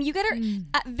time. You gotta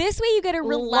this way you gotta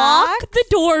relax, lock the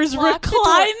doors,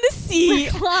 recline the seat,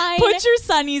 put your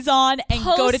sunnies on and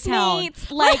go to town.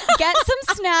 Like get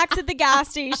some snacks at the gas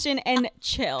station and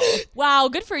chill. Wow,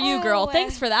 good for you, girl.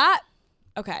 Thanks for that.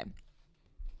 Okay.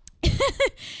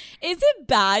 Is it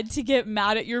bad to get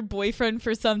mad at your boyfriend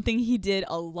for something he did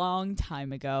a long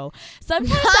time ago?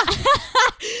 Sometimes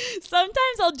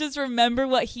I'll just remember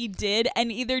what he did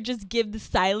and either just give the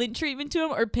silent treatment to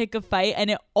him or pick a fight, and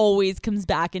it always comes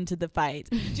back into the fight.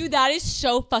 Dude, that is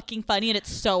so fucking funny and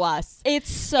it's so us.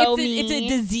 It's so me. It's a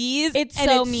disease. It's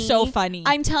and so it's me. so funny.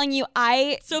 I'm telling you,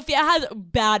 Sophia has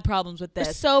bad problems with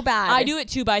this. So bad. I do it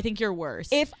too, but I think you're worse.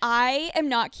 If I am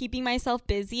not keeping myself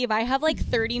busy, if I have like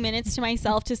 30 minutes to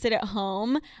myself to sit at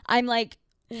home, I'm like,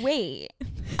 wait,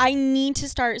 I need to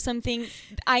start something.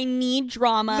 I need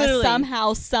drama Literally.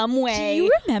 Somehow, some way. Do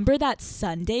you remember that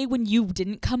Sunday when you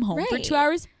didn't come home for 2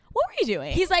 hours? What were you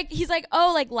doing? He's like,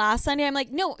 oh, like last Sunday. I'm like,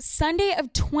 no, Sunday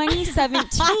of 2017.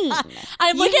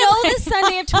 I'm looking at the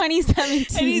Sunday of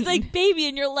 2017. And he's like, baby,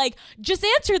 and you're like, just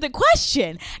answer the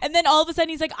question. And then all of a sudden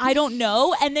he's like, I don't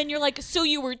know. And then you're like, so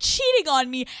you were cheating on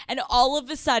me. And all of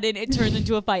a sudden it turns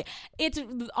into a fight. It's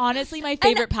honestly my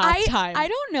favorite pastime. I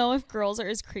don't know if girls are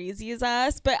as crazy as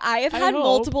us, but I have had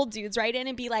multiple dudes write in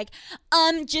and be like,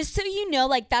 just so you know,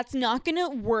 like that's not gonna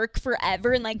work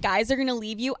forever, and like guys are gonna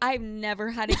leave you. I've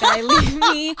never had a guy leave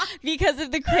me because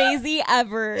of the crazy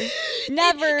ever.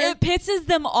 Never. It pisses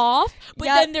them off, but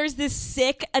then there's this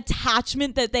sick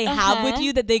attachment that they have with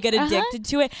you that they get addicted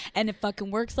to it, and it fucking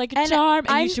works like a charm,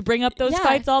 and you should bring up those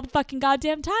fights all the fucking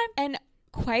goddamn time. And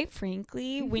quite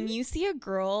frankly, when you see a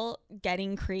girl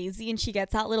getting crazy and she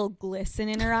gets that little glisten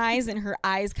in her eyes and her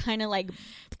eyes kind of like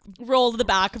roll to the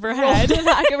back of her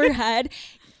head,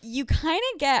 you kind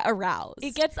of get aroused.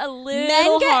 It gets a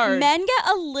little hard. Men get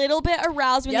a little bit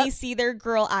aroused when they see their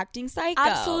girl acting psycho.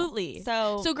 Absolutely.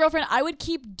 So girlfriend, I would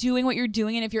keep doing what you're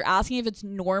doing, and if you're asking if it's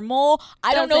normal,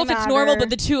 I don't know if it's normal, but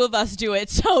the two of us do it.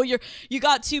 So you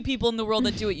got two people in the world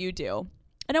that do what you do,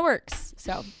 and it works.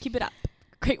 So keep it up.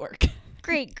 Great work.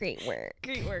 Great work.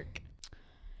 Great work.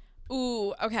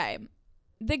 Ooh, okay.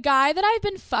 The guy that I've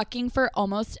been fucking for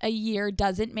almost a year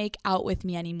doesn't make out with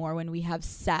me anymore when we have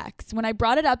sex. When I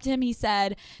brought it up to him, he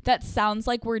said, that sounds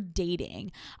like we're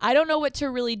dating. I don't know what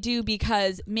to really do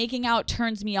because making out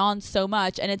turns me on so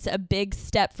much, and it's a big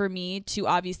step for me to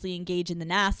obviously engage in the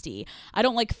nasty. I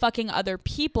don't like fucking other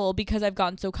people because I've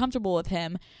gotten so comfortable with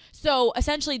him. So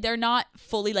essentially they're not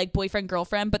fully like boyfriend,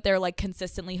 girlfriend, but they're like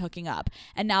consistently hooking up.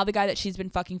 And now the guy that she's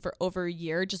been fucking for over a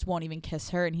year just won't even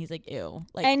kiss her. And he's like, ew.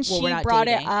 Like, and well, she brought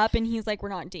it up and he's like, we're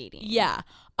not dating. Yeah.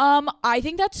 I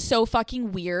think that's so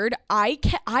fucking weird. I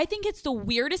think it's the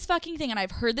weirdest fucking thing. And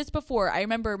I've heard this before. I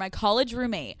remember my college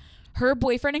roommate, her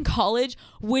boyfriend in college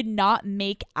would not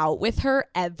make out with her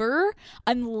ever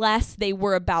unless they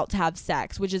were about to have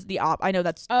sex, which is I know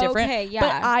that's different. Okay, yeah.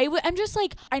 But I'm just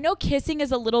like, I know kissing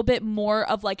is a little bit more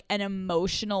of like an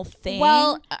emotional thing.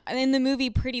 Well, in the movie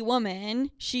Pretty Woman,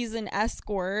 she's an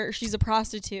escort. She's a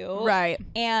prostitute. Right.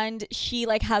 And she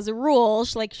like has a rule.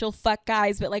 She'll fuck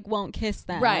guys, but like won't kiss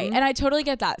them. Right. And I totally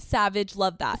get that. Savage.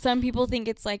 Love that. Some people think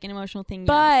it's like an emotional thing.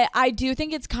 But I do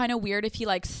think it's kind of weird if he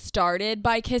like started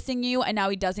by kissing you and now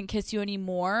he doesn't kiss you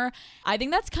anymore. I think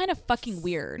that's kind of fucking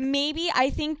weird. Maybe. I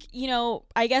think,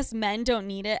 I guess men don't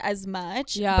need it as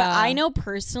much. Yeah. But I know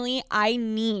personally I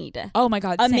need oh my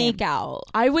God, a same. make out.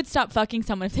 I would stop fucking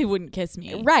someone if they wouldn't kiss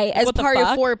me. Right. As what part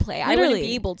of foreplay. Literally. I wouldn't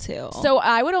be able to. So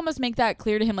I would almost make that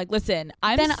clear to him, like, listen,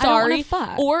 I'm then sorry. I don't wanna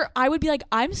fuck. Or I would be like,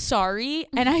 I'm sorry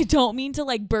and I don't mean to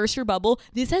like burst your bubble.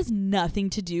 This has nothing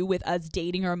to do with us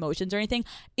dating or emotions or anything.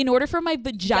 In order for my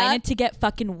vagina to get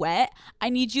fucking wet, I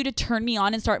need you to turn me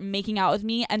on and start making out with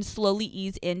me and slowly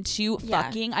ease into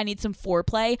fucking. I need some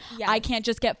foreplay. Yes. I can't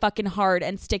just get fucking hard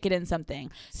and stick it in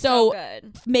something. So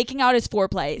making out is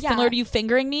foreplay. Similar to you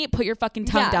fingering me, put your fucking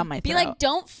tongue down my throat. Be like,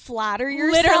 don't flatter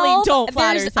yourself. Literally, don't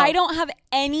flatter yourself. I don't have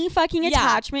any fucking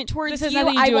attachment towards you.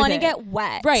 I want to get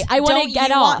wet. Right. I want to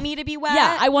get off. Want me to be wet?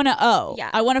 Yeah. I want to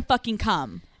I want to fucking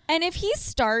come. And if he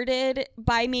started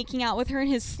by making out with her and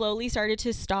has slowly started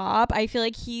to stop, I feel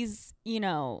like he's,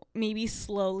 maybe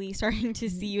slowly starting to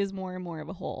see you as more and more of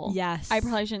a whole. Yes. I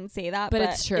probably shouldn't say that, but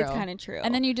it's true. It's kind of true.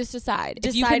 And then you just decide.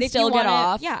 If you can still get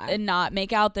off and not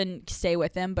make out, then stay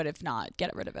with him. But if not,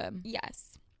 get rid of him.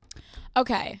 Yes.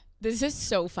 Okay. This is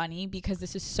so funny because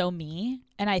this is so me.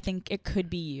 And I think it could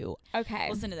be you. Okay.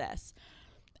 Listen to this.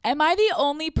 Am I the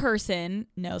only person,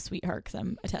 no, sweetheart, because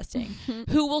I'm attesting,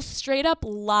 who will straight up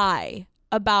lie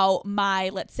about my,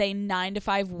 let's say, 9 to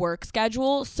 5 work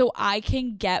schedule so I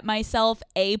can get myself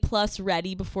A+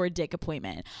 ready before a dick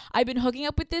appointment? I've been hooking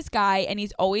up with this guy and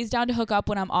he's always down to hook up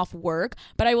when I'm off work,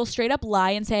 but I will straight up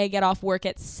lie and say I get off work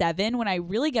at 7 when I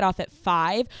really get off at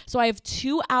 5. So I have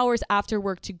 2 hours after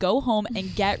work to go home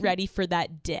and get ready for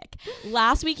that dick.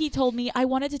 Last week he told me, I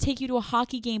wanted to take you to a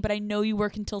hockey game, but I know you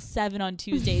work until 7 on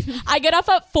Tuesdays. I get off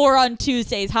at 4 on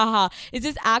Tuesdays. Haha. Is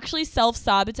this actually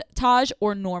self-sabotage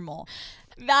or normal?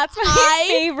 That's my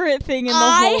favorite thing in the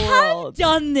whole world. I have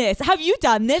done this. Have you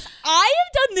done this? I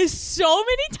have done this so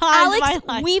many times. Alex, in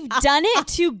my life. we've done it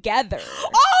together.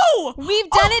 Oh! We've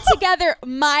done it together.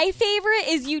 My favorite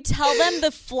is you tell them the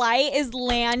flight is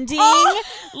landing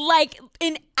like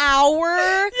in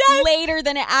hour later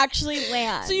than it actually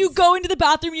lands. So you go into the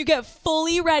bathroom, you get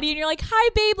fully ready, and you're like, hi,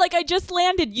 babe, like I just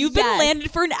landed. You've been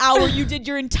landed for an hour. You did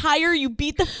you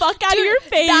beat the fuck out of your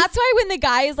face. That's why when the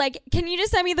guy is like, can you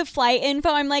just send me the flight info?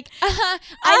 I'm like,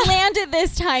 I landed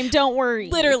this time. Don't worry.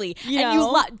 Literally.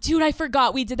 You Dude, I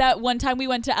forgot. We did that one time we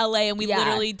went to LA and we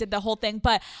literally did the whole thing.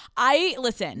 But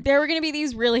listen. There were going to be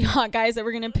these really hot guys that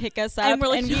were going to pick us up.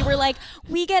 And, we were like,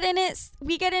 we get in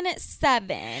at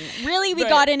 7. Really, we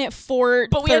got in at 4:30.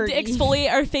 But we had to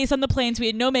exfoliate our face on the plane, so we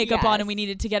had no makeup on and we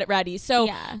needed to get it ready. So,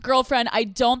 girlfriend, I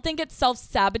don't think it's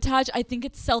self-sabotage. I think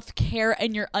it's self-care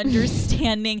and you're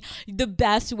understanding the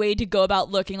best way to go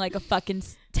about looking like a fucking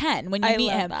 10 when you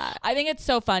meet him. That. I think it's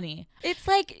so funny. It's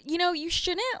like, you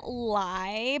shouldn't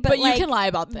lie, but like, you can lie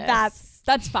about this.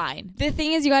 That's fine. The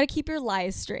thing is, you got to keep your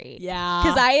lies straight. Yeah.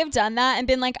 Because I have done that and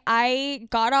been like, I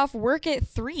got off work at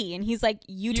 3, and he's like,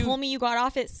 you told me you got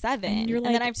off at 7, and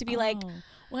then I have to be like,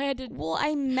 well,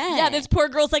 I meant. Yeah, this poor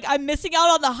girl's like, I'm missing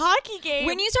out on the hockey game.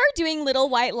 When you start doing little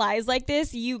white lies like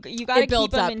this, you got to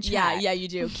keep them in check. Yeah, you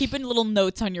do. Keeping little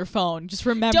notes on your phone. Just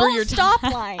remember Don't stop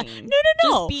lying.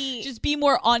 No. Just be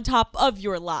more on top of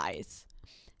your lies.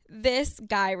 This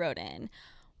guy wrote in,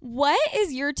 what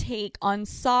is your take on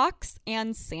socks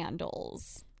and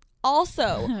sandals?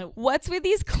 Also, what's with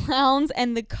these clowns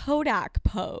and the Kodak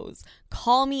pose?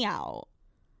 Call me out.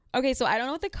 Okay, so I don't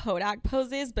know what the Kodak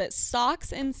pose is, but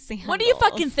socks and sandals. What do you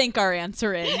fucking think our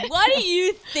answer is? What do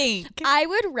you think? I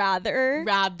would rather.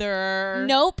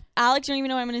 Nope. Alex, you don't even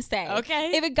know what I'm going to say.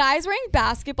 Okay. If a guy's wearing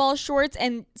basketball shorts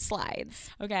and slides.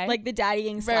 Okay. Like the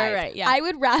daddying slides. Right, yeah. I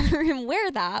would rather him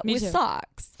wear that with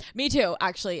socks. Me too,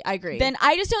 actually. I agree. Then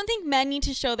I just don't think men need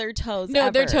to show their toes. No,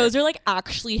 ever. their toes are like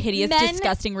actually hideous,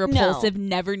 disgusting, repulsive.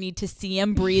 No. Never need to see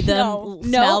them, breathe them,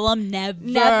 smell them.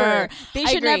 Never. They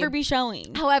should never be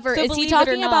showing. However, is he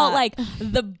talking about like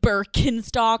the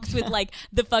Birkenstocks with like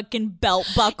the fucking belt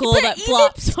buckle that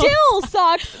flops? Still,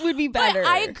 socks would be better. But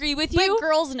I agree with you. But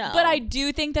girls know. But I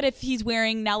do think that if he's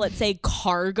wearing now, let's say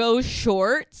cargo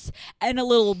shorts and a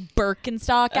little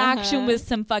Birkenstock action with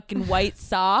some fucking white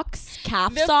socks,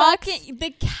 socks,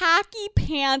 the khaki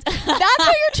pants. That's what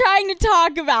you're trying to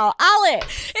talk about,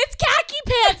 Alex. It's khaki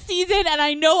pants season, and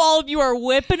I know all of you are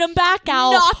whipping them back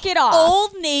out. Knock it off.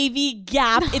 Old Navy,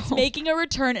 Gap. No. It's making a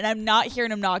return, and I'm not here,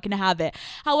 and I'm not going to have it.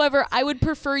 However, I would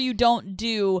prefer you don't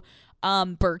do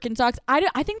Birkenstocks.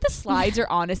 I think the slides are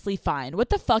honestly fine. What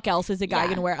the fuck else is a guy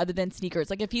gonna wear other than sneakers?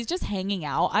 Like if he's just hanging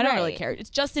out, I don't really care. It's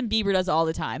Justin Bieber does it all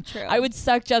the time. True. I would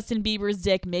suck Justin Bieber's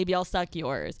dick. Maybe I'll suck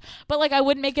yours. But like I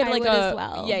wouldn't make it like as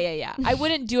well. Yeah. I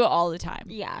wouldn't do it all the time.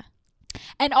 Yeah.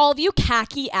 And all of you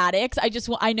khaki addicts, I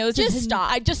know just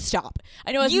stop. Just stop.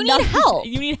 I know you need help.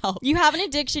 You need help. You have an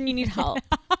addiction. You need help.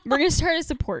 We're gonna start a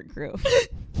support group.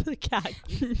 The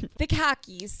khakis. The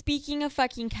khakis. Speaking of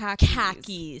fucking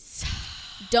khakis.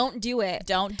 Don't do it.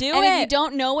 Don't do it. And if you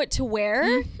don't know what to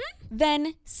wear,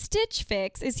 then Stitch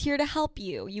Fix is here to help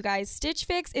you. You guys, Stitch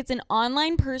Fix, it's an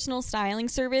online personal styling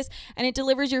service, and it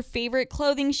delivers your favorite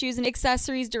clothing, shoes, and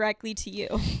accessories directly to you.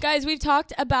 Guys, we've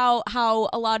talked about how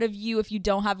a lot of you, if you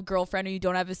don't have a girlfriend or you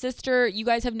don't have a sister, you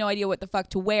guys have no idea what the fuck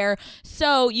to wear.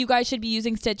 So you guys should be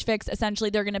using Stitch Fix.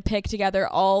 Essentially, they're going to pick together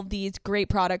all these great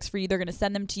products for you. They're going to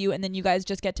send them to you, and then you guys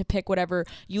just get to pick whatever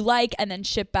you like and then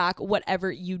ship back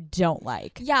whatever you don't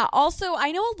like. Yeah. Also,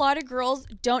 I know a lot of girls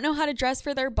don't know how to dress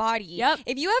for their body. Yep.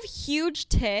 If you have huge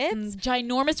tits,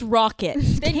 ginormous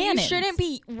rockets, then cannons. You shouldn't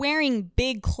be wearing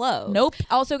big clothes. Nope.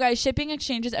 Also, guys, shipping,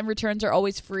 exchanges, and returns are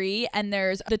always free, and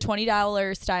there's the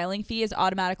 $20 styling fee is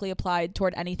automatically applied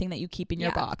toward anything that you keep in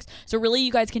your box. So really,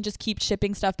 you guys can just keep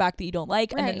shipping stuff back that you don't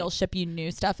like, and then they'll ship you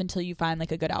new stuff until you find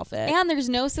like a good outfit. And there's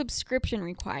no subscription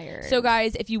required. So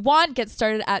guys, if you want, get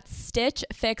started at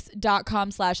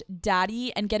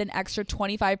stitchfix.com/daddy and get an extra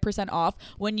 25% off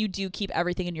when you do keep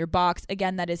everything in your box.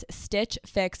 Again, that is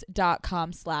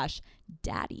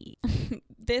stitchfix.com/daddy.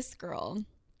 This girl,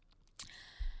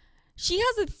 she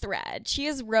has a thread. She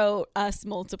has wrote us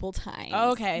multiple times.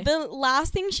 Okay. The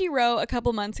last thing she wrote a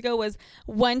couple months ago was,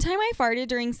 one time I farted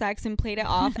during sex and played it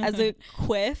off as a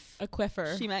quiff. A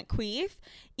quiffer. She meant queef.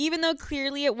 Even though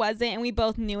clearly it wasn't, and we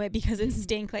both knew it because it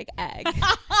stank like egg.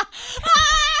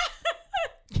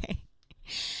 Okay.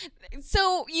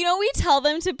 So, we tell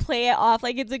them to play it off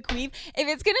like it's a queef. If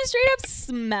it's going to straight up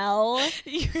smell,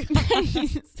 you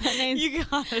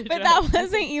got it. But that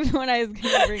wasn't even what I was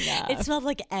going to bring up. It smelled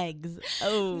like eggs.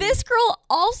 Oh. This girl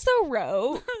also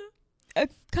wrote a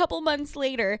couple months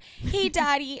later, hey,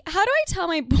 daddy, how do I tell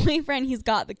my boyfriend he's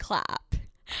got the clap?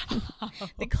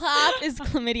 The clap is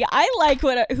chlamydia. I like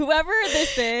whoever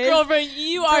this is. Girlfriend,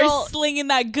 you are slinging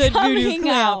that good voodoo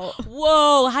out.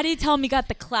 Whoa, how do you tell him you got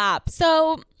the clap?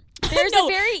 So there's a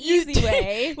very easy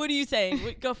way. What are you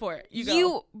saying? Go for it. You go.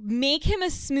 You make him a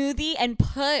smoothie and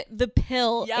put the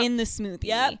pill in the smoothie.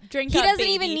 Yep. Drink he up, doesn't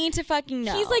baby. even need to fucking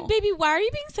know. He's like, baby, why are you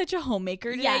being such a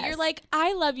homemaker today? Yes. You're like,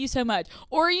 I love you so much.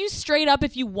 Or are you straight up,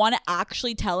 if you want to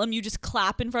actually tell him, you just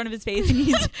clap in front of his face and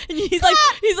he's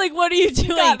like, what are you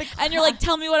doing? And you're like,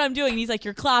 tell me what I'm doing. And he's like,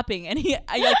 you're clapping. And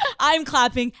I'm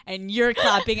clapping and you're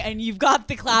clapping and you've got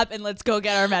the clap and let's go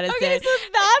get our medicine. Okay, so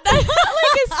that's not like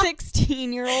a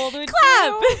 16-year-old would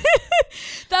clap. do.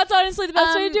 That's honestly the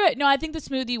best way to do it. No, I think the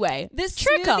smoothie way. The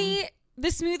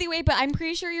smoothie way, but I'm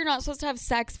pretty sure you're not supposed to have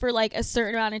sex for like a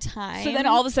certain amount of time. So then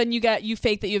all of a sudden you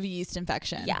fake that you have a yeast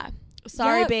infection. Yeah.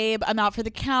 Sorry, babe. I'm out for the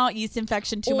count. Yeast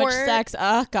infection, too much sex.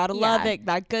 Gotta love it.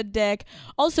 That good dick.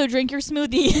 Also, drink your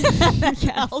smoothie.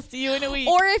 I'll see you in a week.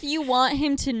 Or if you want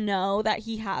him to know that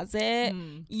he has it,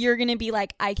 you're going to be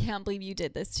like, I can't believe you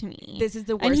did this to me. This is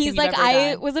the worst And he's thing like, you've ever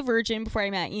I done. was a virgin before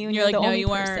I met you. And you're like, the no, only you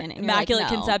person. weren't. And Immaculate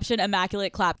like, no. conception,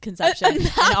 immaculate clap conception.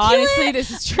 And honestly, this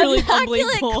is truly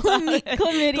unbelievable.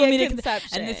 Chlamydia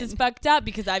conception. And this is fucked up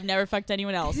because I've never fucked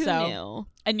anyone else. Who so knew?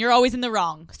 And you're always in the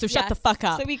wrong. So shut the fuck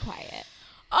up. So be quiet.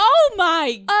 Oh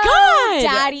my God.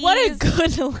 Daddies. What a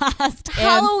good last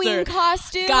Halloween answer.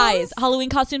 costumes. Guys, Halloween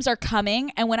costumes are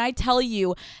coming. And when I tell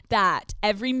you that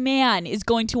every man is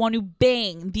going to want to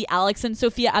bang the Alex and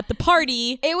Sophia at the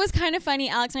party. It was kind of funny.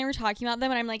 Alex and I were talking about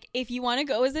them and I'm like, if you want to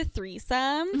go as a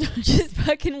threesome, just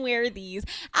fucking wear these.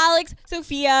 Alex,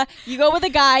 Sophia, you go with a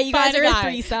guy. You guys are a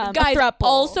threesome. Guys, a throuple.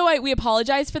 also, we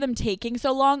apologize for them taking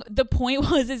so long. The point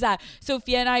is that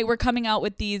Sophia and I were coming out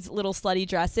with these little slutty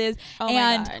dresses.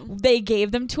 And they gave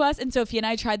them to us, and Sophia and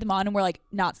I tried them on, and we're like,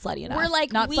 not slutty enough. We're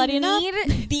like, not we slutty need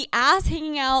enough. the ass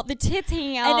hanging out, the tits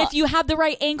hanging out. And if you have the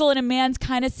right angle and a man's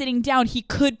kind of sitting down, he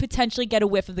could potentially get a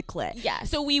whiff of the clit.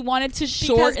 Yes. So we wanted to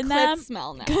shorten them. Clits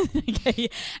smell now. Okay.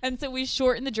 And so we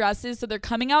shortened the dresses, so they're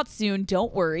coming out soon.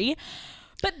 Don't worry.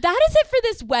 But that is it for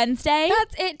this Wednesday.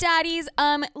 That's it, daddies.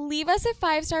 Leave us a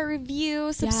 5-star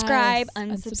review. Subscribe,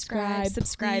 unsubscribe,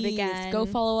 subscribe please. again. Go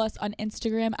follow us on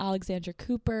Instagram, Alexandra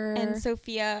Cooper. And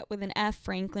Sophia with an F,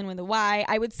 Franklin with a Y.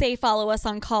 I would say follow us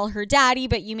on Call Her Daddy,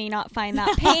 but you may not find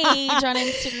that page on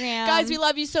Instagram. Guys, we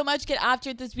love you so much. Get after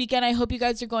it this weekend. I hope you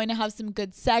guys are going to have some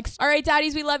good sex. All right,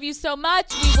 daddies, we love you so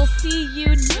much. We will see you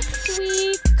next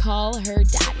week. Call Her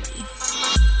Daddy.